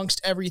and amongst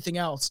everything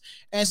else.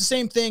 And it's the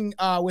same thing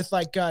with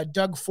like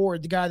Doug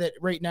Ford, the guy that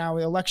right now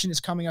the election is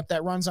coming up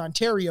that runs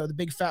Ontario, the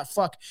big fat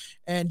fuck.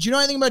 And do you know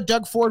anything about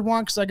Doug Ford,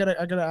 Juan? Because I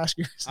gotta ask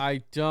you.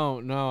 I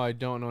don't know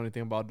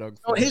anything about Doug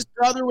Ford. So his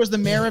brother was the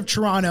mayor of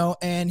Toronto,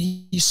 and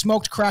he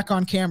smoked crack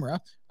on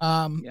camera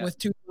with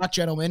 2 black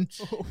gentlemen.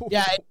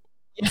 Yeah.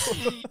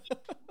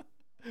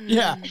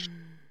 Yeah.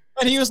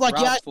 And he was like,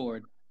 Rob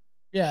Ford.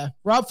 Yeah,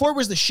 Rob Ford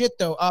was the shit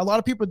though. A lot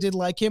of people did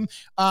like him.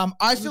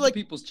 I feel like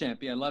people's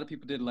champ. Yeah, a lot of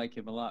people did like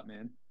him a lot,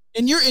 man.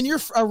 And you're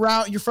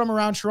from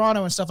around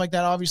Toronto and stuff like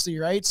that, obviously,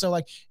 right? So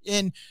like,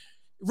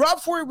 Rob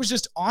Ford was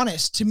just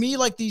honest to me.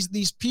 Like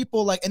these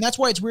people, like, and that's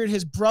why it's weird.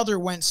 His brother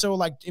went so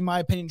like, in my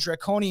opinion,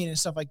 draconian and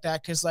stuff like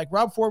that. Because like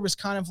Rob Ford was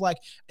kind of like,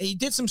 he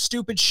did some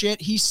stupid shit.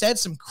 He said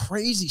some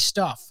crazy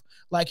stuff.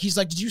 Like he's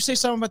like, did you say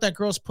something about that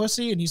girl's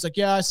pussy? And he's like,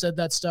 yeah, I said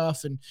that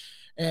stuff.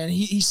 And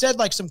he said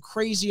like some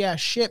crazy ass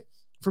shit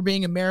for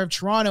being a mayor of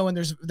Toronto, and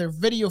there's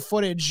video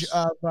footage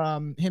of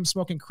him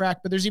smoking crack.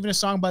 But there's even a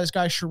song by this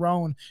guy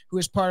Sharon, who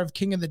is part of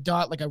King of the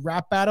Dot, like a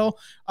rap battle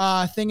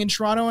thing in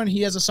Toronto, and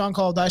he has a song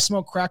called "I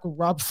Smoke Crack" with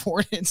Rob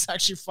Ford. It's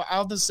actually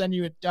I'll just send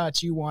you it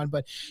to you, Juan.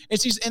 But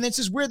it's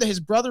just weird that his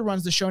brother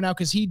runs the show now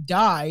because he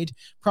died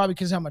probably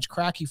because how much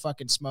crack he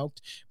fucking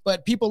smoked.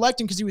 But people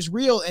liked him because he was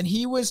real, and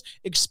he was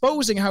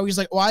exposing how he's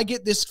like, "Oh, I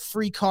get this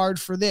free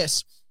card for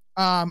this."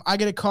 I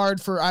get a card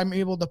for I'm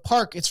able to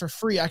park. It's for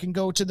free. I can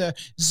go to the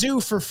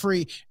zoo for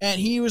free. And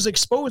he was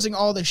exposing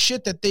all the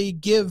shit that they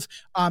give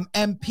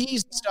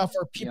MPs and stuff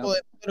or people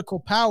in political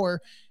power,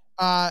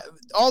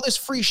 all this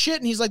free shit.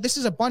 And he's like, this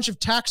is a bunch of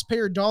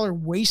taxpayer dollar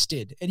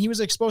wasted. And he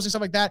was exposing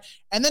stuff like that.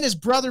 And then his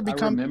brother I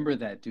remember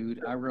that,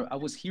 dude. I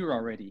was here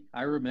already.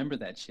 I remember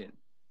that shit.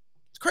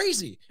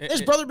 Crazy.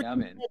 His brother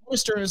became a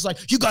minister and is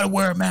like, you got to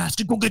wear a mask.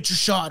 Go get your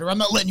shot or I'm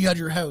not letting you out of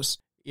your house.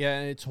 Yeah,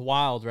 and it's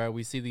wild, right?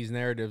 We see these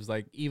narratives,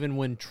 like even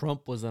when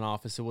Trump was in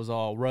office, it was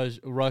all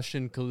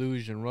Russian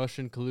collusion,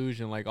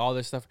 like all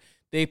this stuff.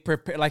 They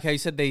prepare, like how you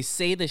said, they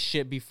say this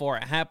shit before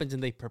it happens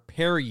and they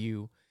prepare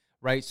you,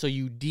 right? So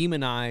you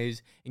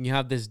demonize and you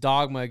have this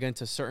dogma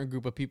against a certain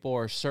group of people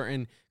or a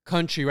certain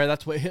country, right?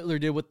 That's what Hitler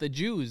did with the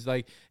Jews.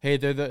 Like, hey,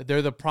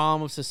 they're the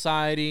problem of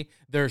society.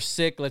 They're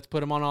sick. Let's put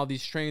them on all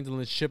these trains and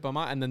let's ship them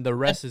out. And then the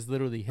rest is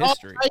literally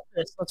history.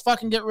 Let's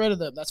fucking get rid of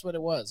them. That's what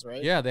it was,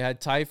 right? Yeah, they had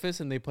typhus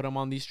and they put them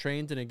on these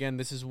trains. And again,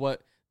 this is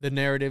what the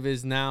narrative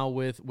is now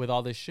with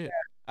all this shit. Yeah.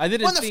 I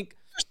didn't think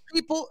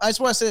people. I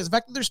just want to say this: the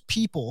fact that there's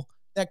people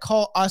that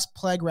call us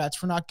plague rats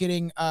for not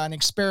getting an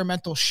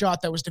experimental shot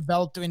that was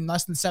developed in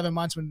less than 7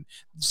 months when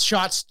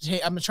shots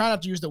I'm trying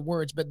not to use the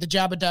words, but the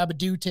jabba dabba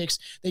do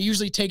they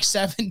usually take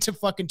 7 to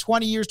fucking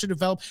 20 years to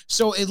develop.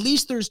 So at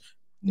least there's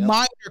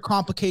minor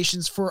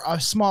complications for a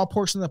small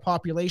portion of the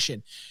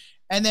population.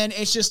 And then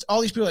it's just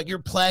all these people like, you're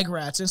plague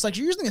rats. And it's like,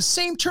 you're using the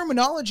same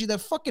terminology that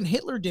fucking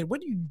Hitler did.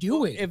 What are you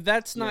doing? If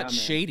that's not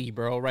shady,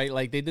 bro, right?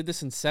 Like they did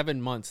this in 7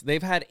 months.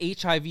 They've had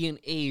HIV and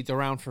AIDS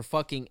around for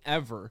fucking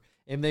ever.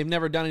 And they've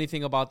never done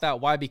anything about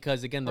that. Why?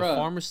 Because, again, the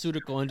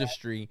pharmaceutical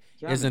industry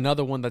is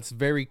another one that's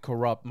very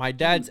corrupt. My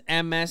dad's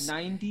MS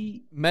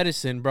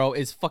medicine, bro,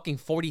 is fucking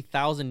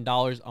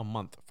 $40,000 a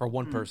month for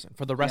one person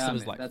for the rest of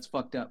his life. That's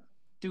fucked up.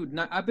 Dude,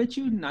 I bet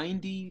you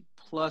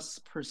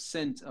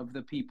 90+% of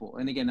the people,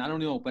 and again, I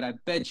don't know, but I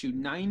bet you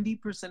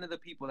 90% of the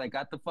people that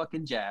got the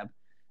fucking jab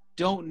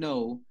don't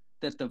know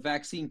that the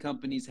vaccine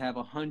companies have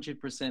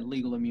 100%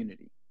 legal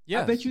immunity.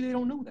 Yes. I bet you they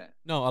don't know that.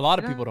 No, a lot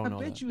of people don't know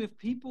that. I bet you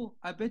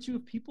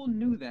if people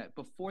knew that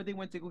before they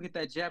went to go get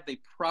that jab, they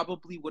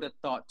probably would have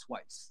thought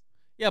twice.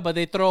 Yeah, but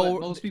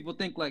most people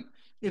think like,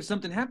 if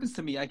something happens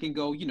to me, I can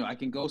go, I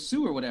can go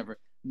sue or whatever.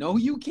 No,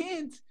 you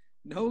can't.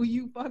 No,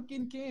 you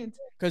fucking can't.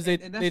 Because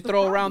they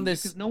throw around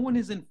this. Because no one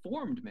is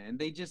informed, man.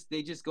 They just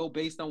go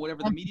based on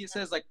whatever the media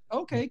says. Like,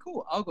 okay,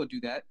 cool, I'll go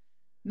do that.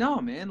 No,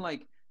 man,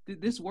 like.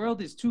 This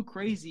world is too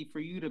crazy for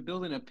you to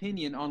build an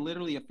opinion on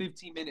literally a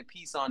 15-minute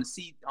piece on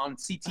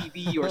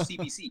CTV or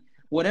CBC,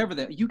 whatever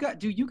that you got.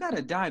 Dude, you got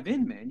to dive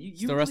in, man.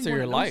 You the rest really of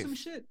your life. Some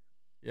shit.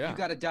 Yeah, you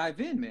got to dive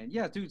in, man.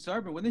 Yeah, dude.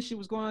 Sorry, but when this shit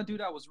was going on, dude,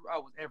 I was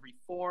every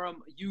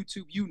forum,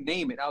 YouTube, you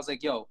name it. I was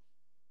like, yo,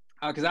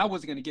 because I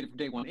wasn't gonna get it from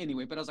day one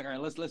anyway. But I was like, all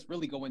right, let's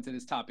really go into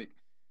this topic.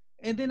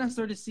 And then I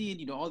started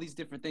seeing, all these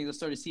different things. I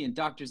started seeing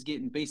doctors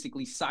getting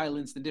basically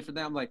silenced and different.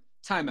 I'm like,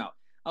 time out.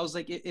 I was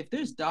like, if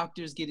there's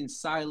doctors getting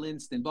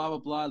silenced and blah, blah,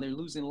 blah, they're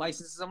losing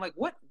licenses. I'm like,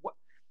 what?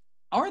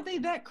 Are they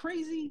that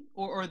crazy?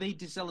 Or are they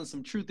just selling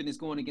some truth and it's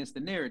going against the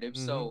narrative?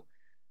 Mm-hmm. So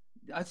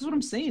that's what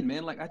I'm saying,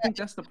 man. Like, I think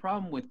that's the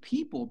problem with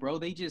people, bro.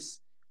 They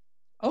just,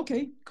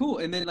 okay, cool.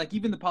 And then, like,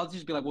 even the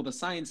politicians be like, well, the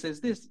science says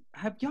this.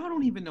 Y'all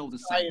don't even know the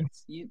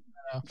science. You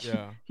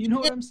know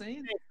what I'm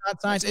saying? It's not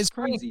science. It's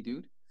crazy,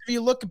 dude. If you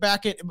look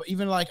back at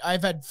even like I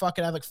have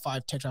like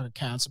 5 TikTok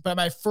accounts, but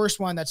my first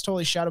one that's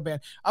totally shadow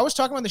banned. I was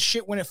talking about the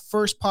shit when it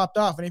first popped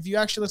off. And if you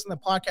actually listen to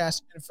the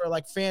podcast and for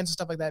like fans and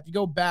stuff like that, if you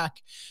go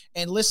back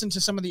and listen to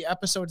some of the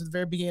episodes at the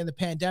very beginning of the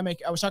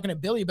pandemic, I was talking to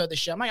Billy about this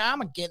shit. I'm like, I'm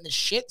not getting this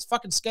shit. It's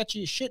fucking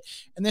sketchy as shit.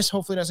 And this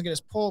hopefully doesn't get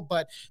us pulled.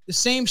 But the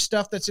same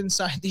stuff that's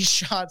inside these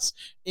shots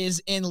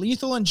is in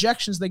lethal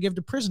injections they give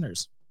to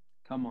prisoners.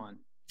 Come on.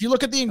 If you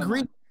look at the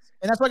ingredients,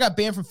 and that's why I got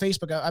banned from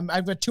Facebook.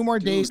 I've got 2 more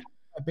days.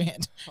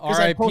 Banned.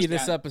 R.I.P.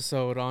 this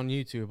episode on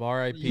YouTube.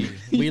 R.I.P.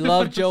 We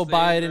love Joe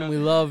Biden. We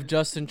love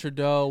Justin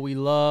Trudeau. We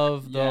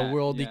love the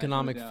World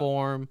Economic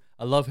Forum.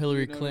 I love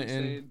Hillary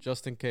Clinton,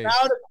 just in case.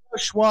 Proud of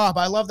Schwab.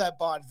 I love that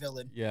Bond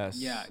villain. Yes.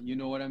 Yeah, you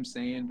know what I'm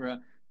saying, bro.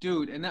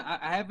 Dude, and I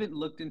haven't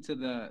looked into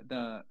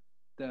the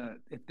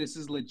if this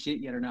is legit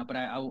yet or not, but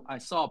I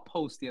saw a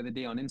post the other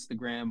day on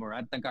Instagram, or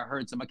I think I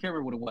heard some. I can't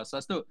remember what it was. So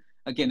I still,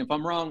 again, if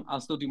I'm wrong,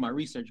 I'll still do my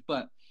research.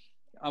 But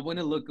I want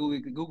to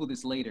Google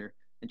this later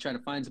and try to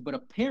find it. But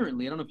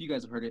apparently, I don't know if you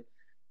guys have heard it,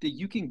 that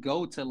you can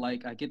go to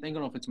like, I don't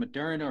know if it's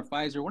Moderna or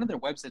Pfizer, one of their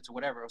websites or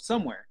whatever, or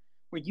somewhere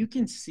where you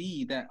can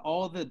see that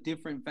all the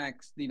different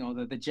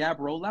the jab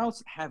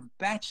rollouts have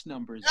batch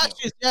numbers.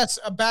 Yes,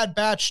 a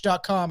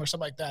badbatch.com or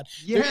something like that.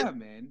 Yeah,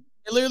 man.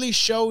 It literally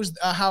shows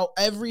how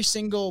every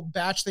single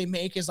batch they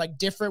make is like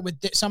different with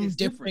some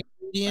different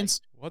ingredients.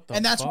 Like, what the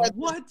and that's fuck?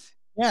 why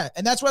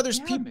and that's why there's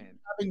people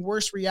having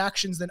worse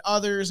reactions than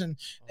others and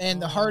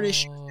the heart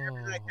issues and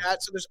everything like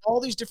that. So there's all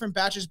these different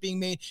batches being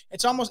made.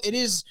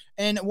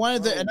 And one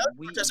of the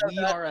we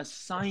are a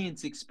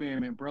science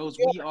experiment, bros.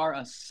 We are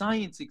a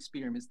science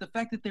experiment. The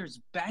fact that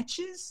there's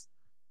batches,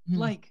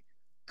 like,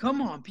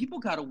 come on, people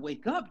gotta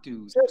wake up,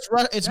 dude.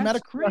 It's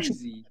medical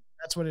crazy.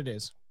 That's what it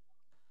is.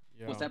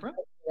 Yo. What's that, bro?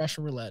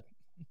 Russian roulette.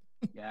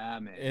 Yeah,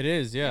 man. It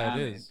is. Yeah,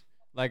 it is.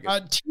 Like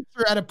a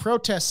teacher at a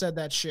protest said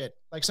that shit.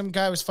 Like some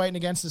guy was fighting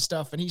against this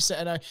stuff, and he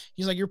said,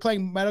 "He's like, you're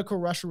playing medical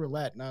Russian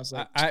roulette." And I was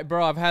like,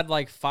 "Bro, I've had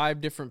like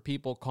 5 different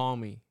people call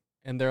me,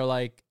 and they're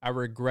like, I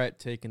regret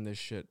taking this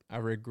shit. I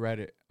regret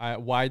it.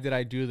 Why did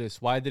I do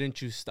this? Why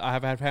didn't you? I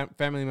have had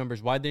family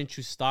members. Why didn't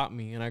you stop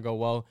me?" And I go,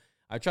 "Well,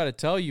 I try to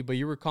tell you, but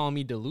you were calling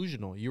me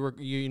delusional. You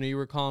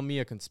were calling me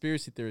a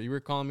conspiracy theory. You were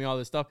calling me all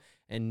this stuff.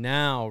 And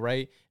now,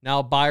 right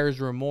now, buyer's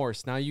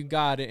remorse. Now you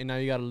got it, and now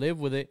you got to live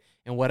with it.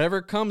 And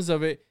whatever comes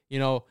of it,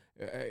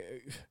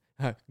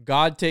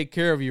 God take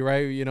care of you,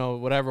 right?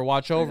 Whatever,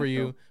 watch over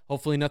you.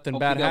 Hopefully nothing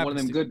bad happens. One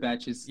of them good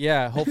batches.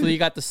 Yeah, hopefully you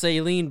got the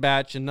saline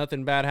batch and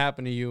nothing bad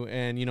happened to you.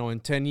 And, in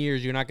 10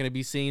 years, you're not going to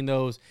be seeing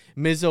those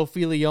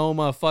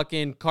mesothelioma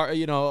fucking,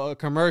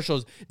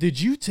 commercials.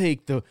 Did you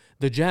take the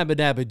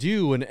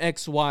Jabba-Dabba-Doo and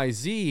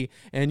XYZ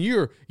and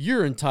you're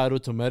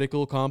entitled to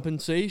medical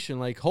compensation?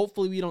 Like,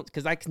 hopefully we don't,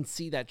 because I can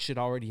see that shit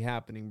already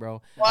happening,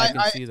 bro. Well, I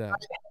can see that.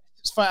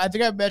 It's fine. I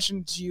think I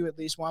mentioned to you at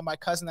least one. My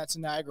cousin that's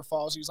in Niagara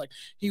Falls.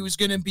 He was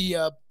going to be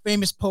a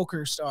famous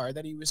poker star.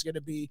 That he was going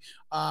to be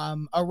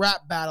a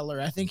rap battler.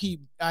 I think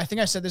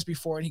I said this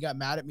before, and he got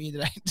mad at me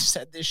that I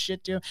said this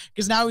shit to him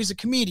because now he's a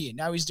comedian.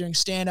 Now he's doing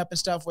stand up and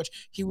stuff, which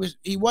he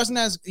wasn't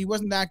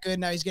that good.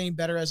 Now he's getting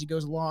better as he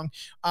goes along.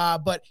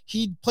 But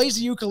he plays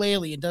the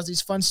ukulele and does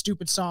these fun,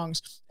 stupid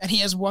songs. And he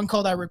has one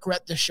called "I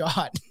Regret the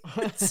Shot."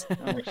 That's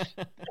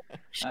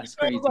So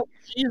crazy. I was like,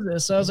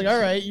 Jesus. So I was like, all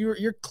right,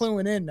 you're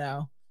cluing in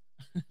now.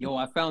 Yo,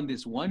 I found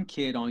this one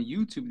kid on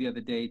YouTube the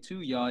other day too,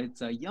 y'all.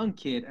 It's a young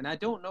kid, and I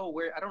don't know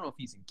if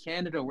he's in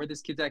Canada or where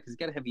this kid's at because he's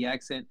got a heavy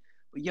accent.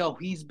 But yo,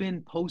 he's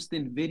been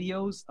posting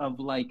videos of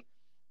like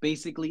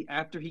basically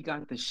after he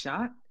got the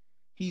shot,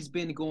 he's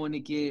been going to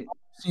get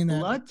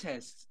blood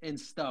tests and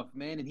stuff,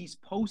 man. And he's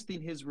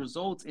posting his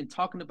results and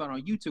talking about it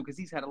on YouTube because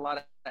he's had a lot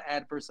of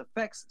adverse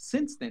effects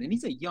since then. And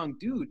he's a young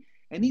dude,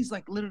 and he's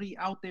like literally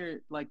out there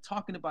like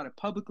talking about it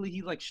publicly.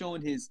 He's like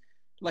showing his.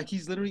 Like,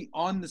 he's literally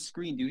on the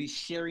screen, dude. He's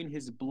sharing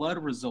his blood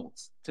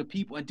results to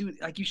people. And,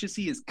 dude, like, you should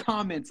see his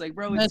comments. Like,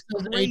 bro, it's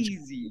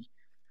crazy.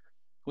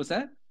 What's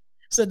that?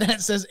 So that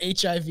says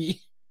HIV.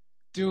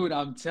 Dude,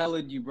 I'm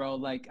telling you, bro.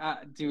 Like, I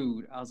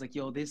was like,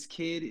 yo, this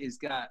kid has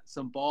got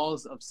some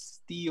balls of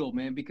steel,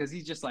 man. Because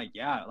he's just like,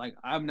 yeah, like,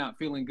 I'm not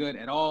feeling good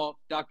at all.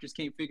 Doctors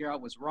can't figure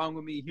out what's wrong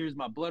with me. Here's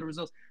my blood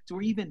results. So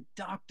where even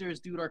doctors,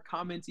 dude, are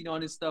commenting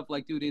on his stuff.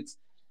 Like, dude, it's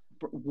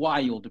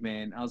wild,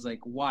 man. I was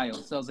like,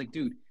 wild. So I was like,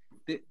 dude.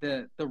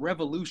 The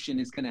revolution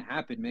is gonna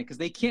happen, man, because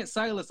they can't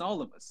silence all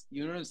of us.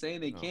 You know what I'm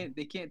saying? They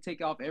can't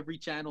take off every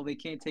channel. They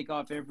can't take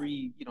off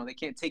every, they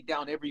can't take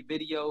down every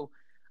video.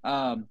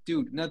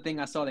 Dude, another thing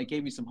I saw that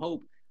gave me some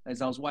hope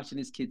as I was watching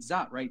this kid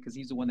Zot, right? Because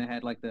he's the one that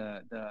had like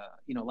the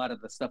a lot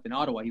of the stuff in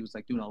Ottawa. He was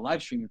like doing a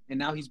live stream, and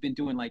now he's been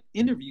doing like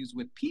interviews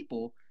with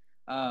people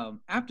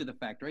after the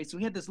fact, right? So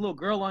we had this little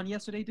girl on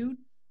yesterday, dude.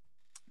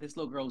 This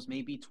little girl was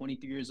maybe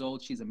 23 years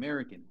old. She's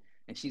American,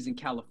 and she's in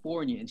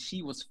California, and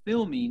she was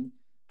filming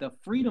the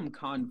Freedom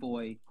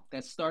Convoy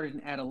that started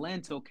in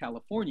Adelanto,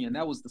 California. And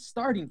that was the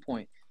starting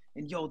point.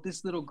 And yo,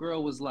 this little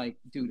girl was like,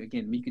 dude,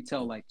 again, you could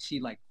tell like she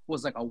like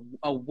was like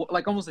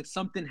like almost like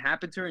something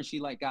happened to her and she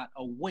like got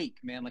awake,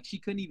 man. Like she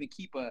couldn't even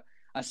keep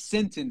a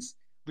sentence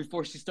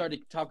before she started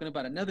talking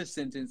about another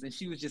sentence. And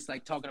she was just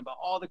like talking about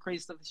all the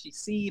crazy stuff that she's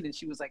seen. And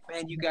she was like,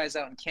 man, you guys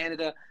out in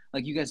Canada,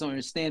 like you guys don't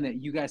understand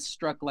that you guys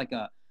struck like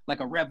a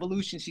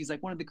revolution. She's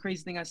like, one of the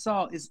crazy things I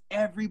saw is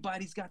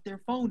everybody's got their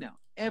phone out.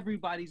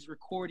 Everybody's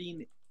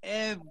recording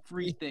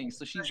everything.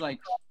 So she's like,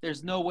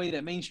 there's no way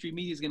that mainstream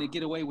media is going to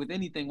get away with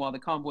anything while the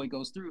convoy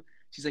goes through.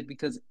 She's like,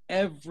 because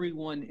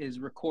everyone is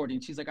recording.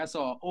 She's like, I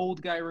saw an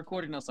old guy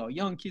recording. I saw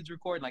young kids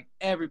recording. Like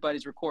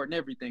everybody's recording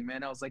everything,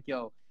 man. I was like,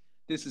 yo,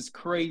 this is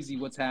crazy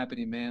what's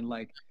happening, man.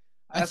 Like,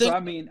 I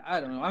don't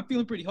know. I'm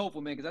feeling pretty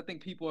hopeful, man, because I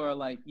think people are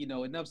like,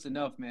 enough's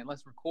enough, man.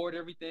 Let's record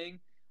everything.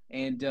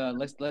 And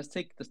let's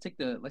take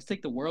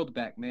the world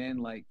back, man.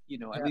 Like,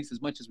 at least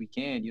as much as we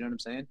can. You know what I'm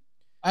saying?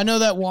 I know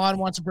that Juan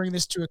wants to bring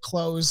this to a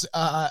close.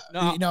 I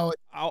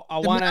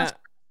want to.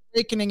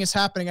 Awakening is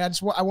happening.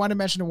 I want to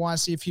mention to Juan,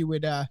 see if he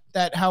would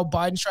that how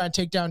Biden's trying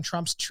to take down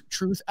Trump's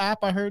Truth app.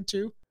 I heard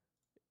too.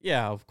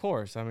 Yeah, of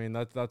course. I mean,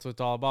 that's what it's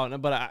all about.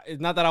 But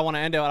it's not that I want to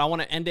end it. I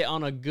want to end it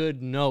on a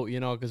good note,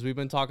 because we've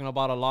been talking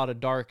about a lot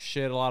of dark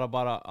shit, a lot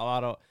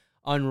of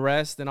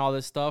unrest and all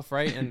this stuff,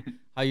 right? And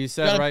how you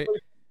said, right?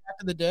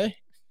 Fact of the day.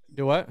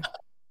 Do what?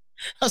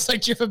 I was like,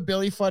 do you have a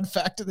Billy fun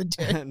fact of the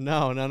day?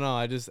 No.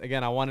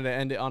 I wanted to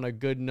end it on a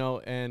good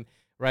note. And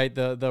right,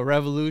 the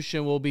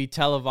revolution will be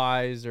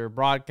televised or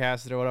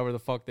broadcasted or whatever the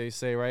fuck they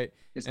say, right?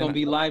 It's going to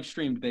be live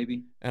streamed,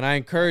 baby. And I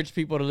encourage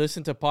people to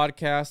listen to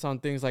podcasts on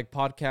things like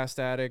Podcast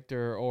Addict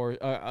or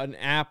an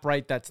app,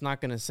 right, that's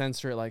not going to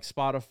censor it, like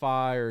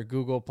Spotify or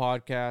Google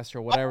Podcasts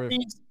or whatever.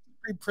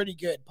 Pretty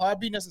good.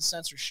 Podbean doesn't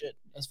censor shit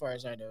as far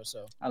as I know.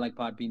 So I like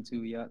Podbean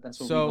too. Yeah, that's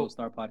what we host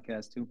our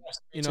podcast too.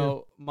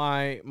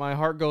 My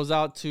heart goes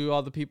out to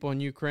all the people in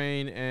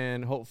Ukraine,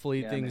 and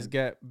hopefully things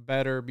get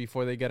better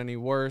before they get any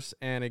worse.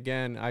 And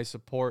again, I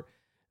support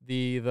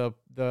the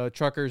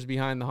truckers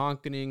behind the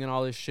honkening and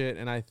all this shit.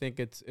 And I think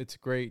it's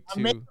great to.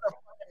 I'm making a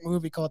fucking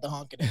movie called The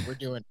Honkening. We're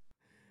doing.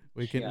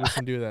 we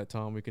can do that,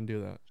 Tom. We can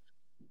do that.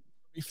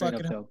 We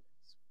fucking.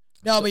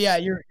 No, but yeah,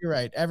 you're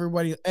right.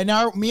 Everybody, and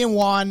me and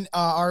Juan,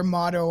 our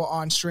motto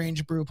on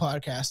Strange Brew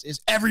Podcast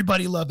is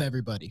everybody love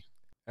everybody.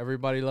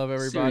 Everybody love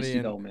everybody.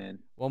 Seriously though, man.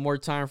 One more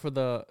time for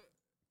the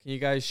Can you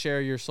guys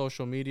share your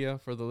social media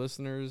for the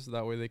listeners?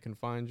 That way they can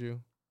find you.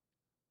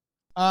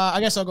 I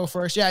guess I'll go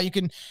first. Yeah, you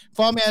can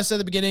follow me, as I said at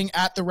the beginning,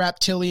 at the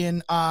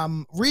Reptilian.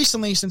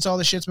 Recently, since all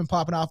the shit's been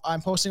popping off,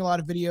 I'm posting a lot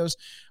of videos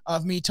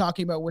of me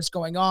talking about what's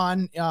going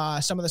on.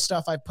 Some of the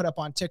stuff I put up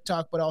on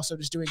TikTok, but also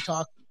just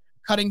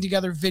cutting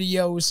together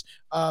videos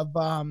of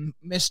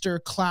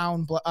Mr.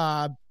 Clown,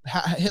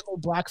 Hitler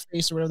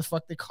Blackface, or whatever the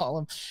fuck they call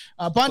him.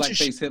 A bunch of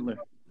shit. Hitler.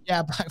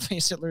 Yeah,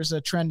 Blackface Hitler's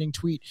a trending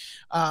tweet.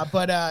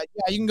 Yeah,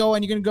 you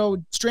can go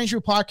Strange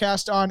Brew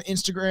Podcast on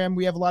Instagram.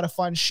 We have a lot of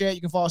fun shit.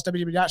 You can follow us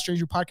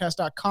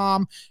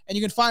www.strangebrewpodcast.com, and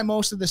you can find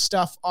most of the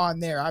stuff on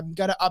there. I've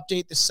got to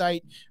update the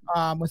site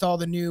with all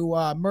the new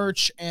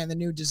merch and the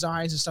new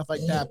designs and stuff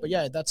like that. But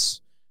yeah,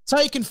 that's how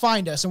you can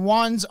find us. And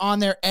Juan's on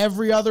there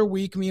every other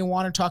week. Me and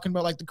Juan are talking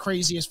about like the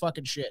craziest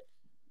fucking shit.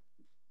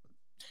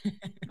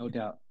 No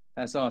doubt.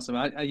 That's awesome.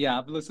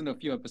 I've listened to a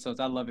few episodes.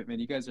 I love it, man.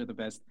 You guys are the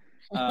best.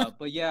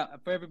 But yeah,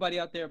 for everybody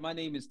out there, my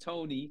name is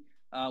Tony,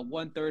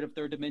 1/3 of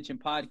Third Dimension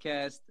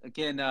Podcast.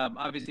 Again,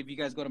 obviously, if you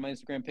guys go to my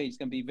Instagram page, it's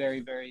going to be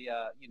very, very,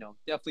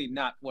 definitely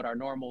not what our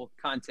normal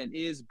content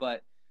is.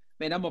 But,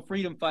 man, I'm a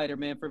freedom fighter,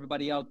 man, for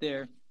everybody out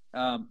there.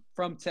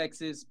 From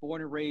Texas,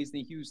 born and raised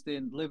in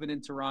Houston, living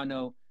in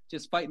Toronto,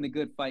 just fighting the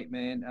good fight,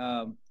 man.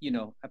 Again,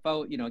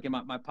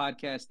 my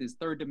podcast is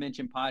Third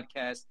Dimension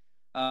Podcast.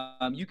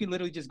 You can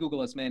literally just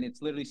Google us, man.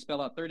 It's literally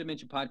spell out Third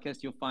Dimension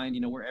Podcast. You'll find,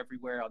 we're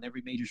everywhere on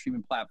every major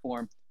streaming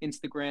platform.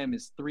 Instagram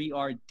is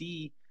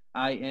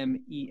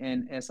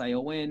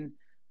 3RDIMENSION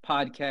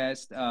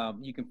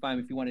podcast. You can find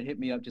me if you want to hit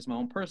me up, just my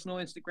own personal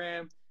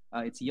Instagram.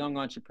 It's Young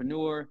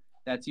Entrepreneur.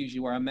 That's usually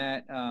where I'm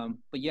at.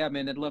 But yeah,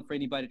 man, I'd love for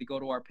anybody to go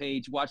to our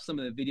page, watch some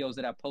of the videos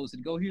that I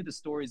posted, go hear the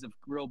stories of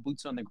real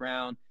boots on the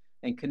ground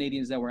and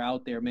Canadians that were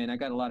out there, man. I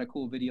got a lot of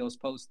cool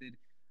videos posted.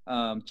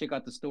 Check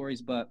out the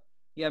stories, but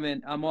yeah,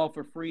 man, I'm all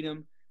for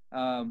freedom.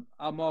 I'm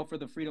all for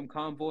the Freedom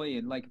Convoy.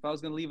 And like, if I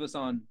was going to leave us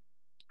on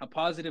a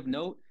positive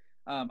note,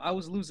 I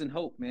was losing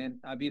hope, man.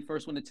 I'd be the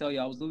first one to tell you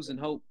I was losing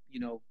hope.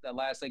 That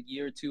last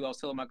year or two, I was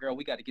telling my girl,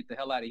 we got to get the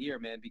hell out of here,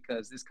 man,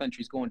 because this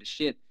country's going to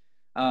shit.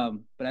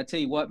 But I tell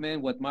you what,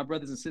 man, what my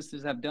brothers and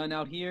sisters have done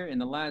out here in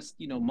the last,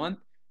 month,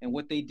 and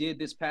what they did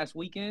this past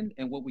weekend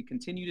and what we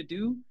continue to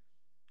do,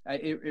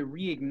 it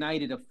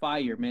reignited a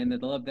fire, man, the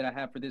love that I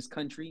have for this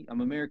country. I'm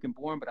American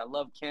born, but I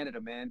love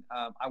Canada, man.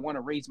 I want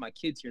to raise my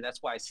kids here.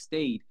 That's why I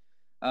stayed.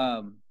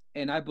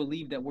 And I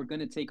believe that we're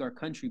going to take our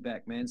country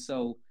back, man.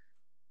 So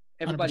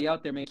everybody 100%.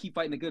 Out there, man, keep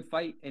fighting the good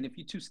fight. And if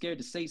you're too scared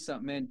to say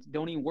something, man,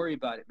 don't even worry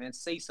about it, man.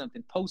 Say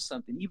something, post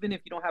something. Even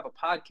if you don't have a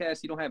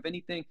podcast, you don't have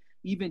anything,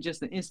 even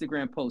just an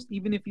Instagram post.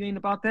 Even if you ain't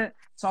about that,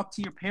 talk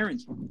to your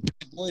parents.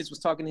 Boys was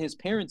talking to his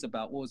parents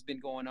about what's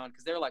been going on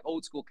because they're like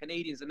old school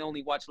Canadians and they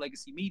only watch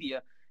legacy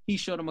media. He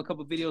showed them a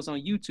couple of videos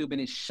on YouTube and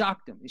it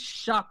shocked them. It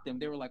shocked them.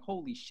 They were like,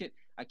 holy shit,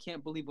 I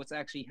can't believe what's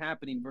actually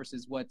happening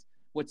versus what's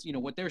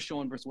what they're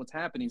showing versus what's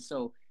happening.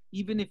 So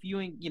even if you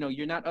ain't,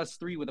 you're not us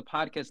three with a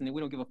podcast and we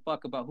don't give a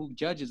fuck about who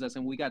judges us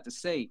and we got to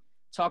say,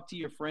 talk to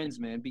your friends,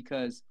 man,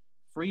 because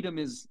freedom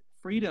is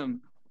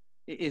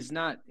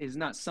not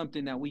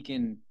something that we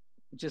can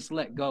just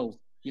let go.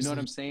 You know what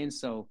I'm saying?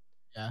 So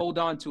hold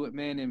on to it,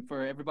 man. And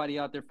for everybody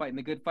out there fighting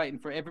the good fight, and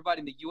for everybody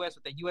in the U.S.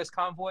 with the U.S.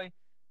 convoy,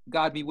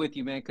 God be with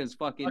you, man, because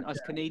fucking us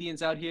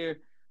Canadians out here,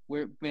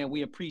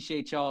 we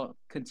appreciate y'all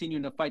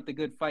continuing to fight the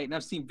good fight. And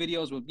I've seen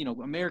videos with,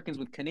 Americans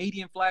with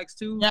Canadian flags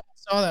too. Yeah, I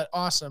saw that.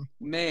 Awesome.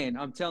 Man,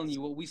 I'm telling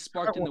you, what we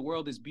sparked in the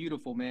world is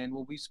beautiful, man.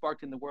 What we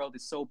sparked in the world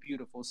is so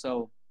beautiful.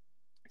 So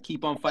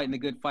keep on fighting the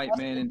good fight,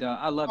 man. And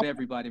I love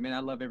everybody, man. I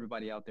love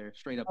everybody out there.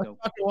 Straight up, though.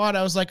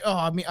 I was like,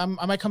 I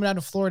might come down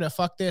to Florida.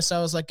 Fuck this. I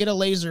was like, get a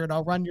laser and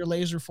I'll run your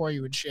laser for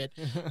you and shit.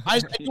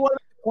 I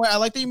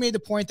like that you made the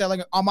point that like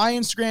on my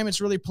Instagram,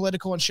 it's really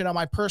political and shit on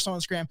my personal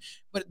Instagram,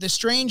 but the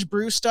Strange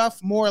Brew stuff,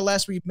 more or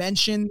less, we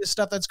mentioned the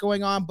stuff that's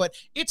going on, but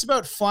it's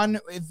about fun.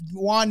 If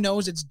Juan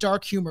knows, it's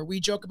dark humor. We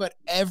joke about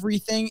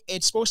everything.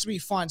 It's supposed to be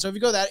fun. So if you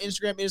go to that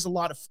Instagram,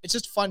 it's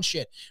just fun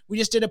shit. We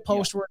just did a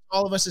post where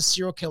all of us is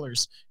serial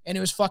killers and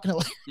it was fucking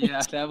hilarious.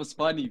 Yeah, that was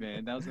funny,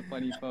 man. That was a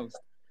funny post.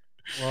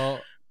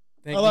 Well,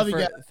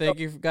 Thank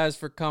you guys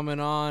for coming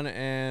on,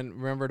 and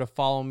remember to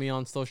follow me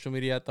on social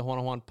media at the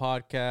One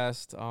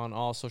Podcast on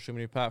all social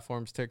media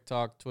platforms,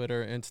 TikTok,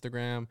 Twitter,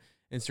 Instagram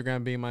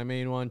being my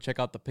main one. Check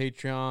out the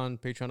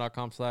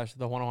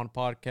patreon.com/the One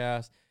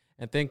Podcast.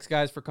 And thanks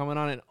guys for coming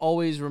on, and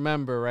always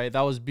remember, right?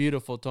 That was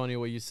beautiful, Tony,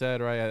 what you said,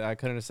 right? I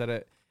couldn't have said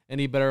it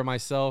any better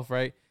myself,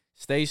 right?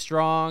 Stay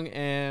strong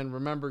and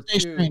remember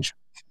to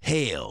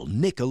hail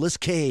Nicolas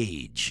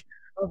Cage.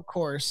 Of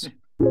course.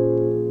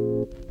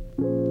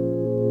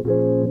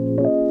 Thank you.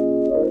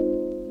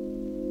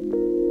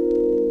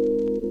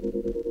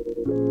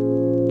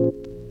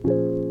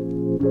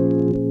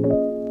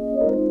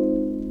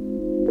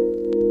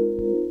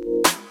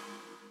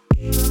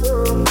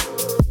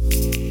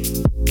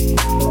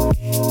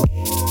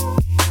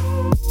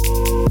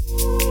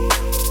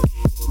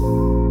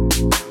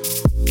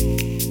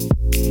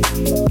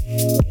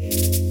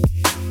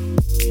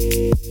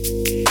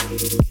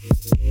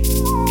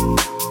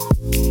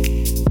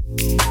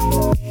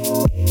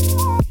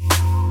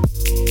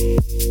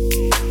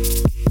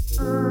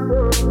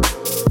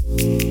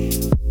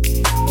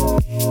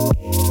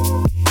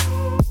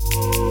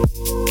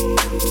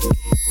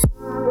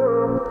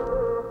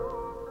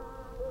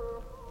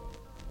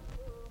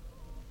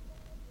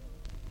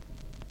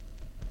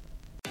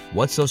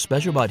 What's so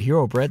special about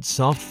Hero Bread's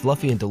soft,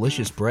 fluffy, and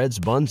delicious breads,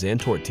 buns, and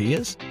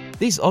tortillas?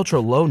 These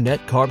ultra-low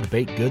net-carb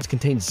baked goods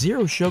contain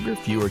zero sugar,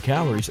 fewer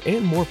calories,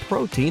 and more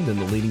protein than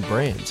the leading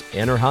brands,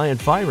 and are high in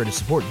fiber to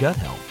support gut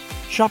health.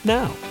 Shop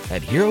now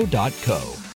at Hero.co.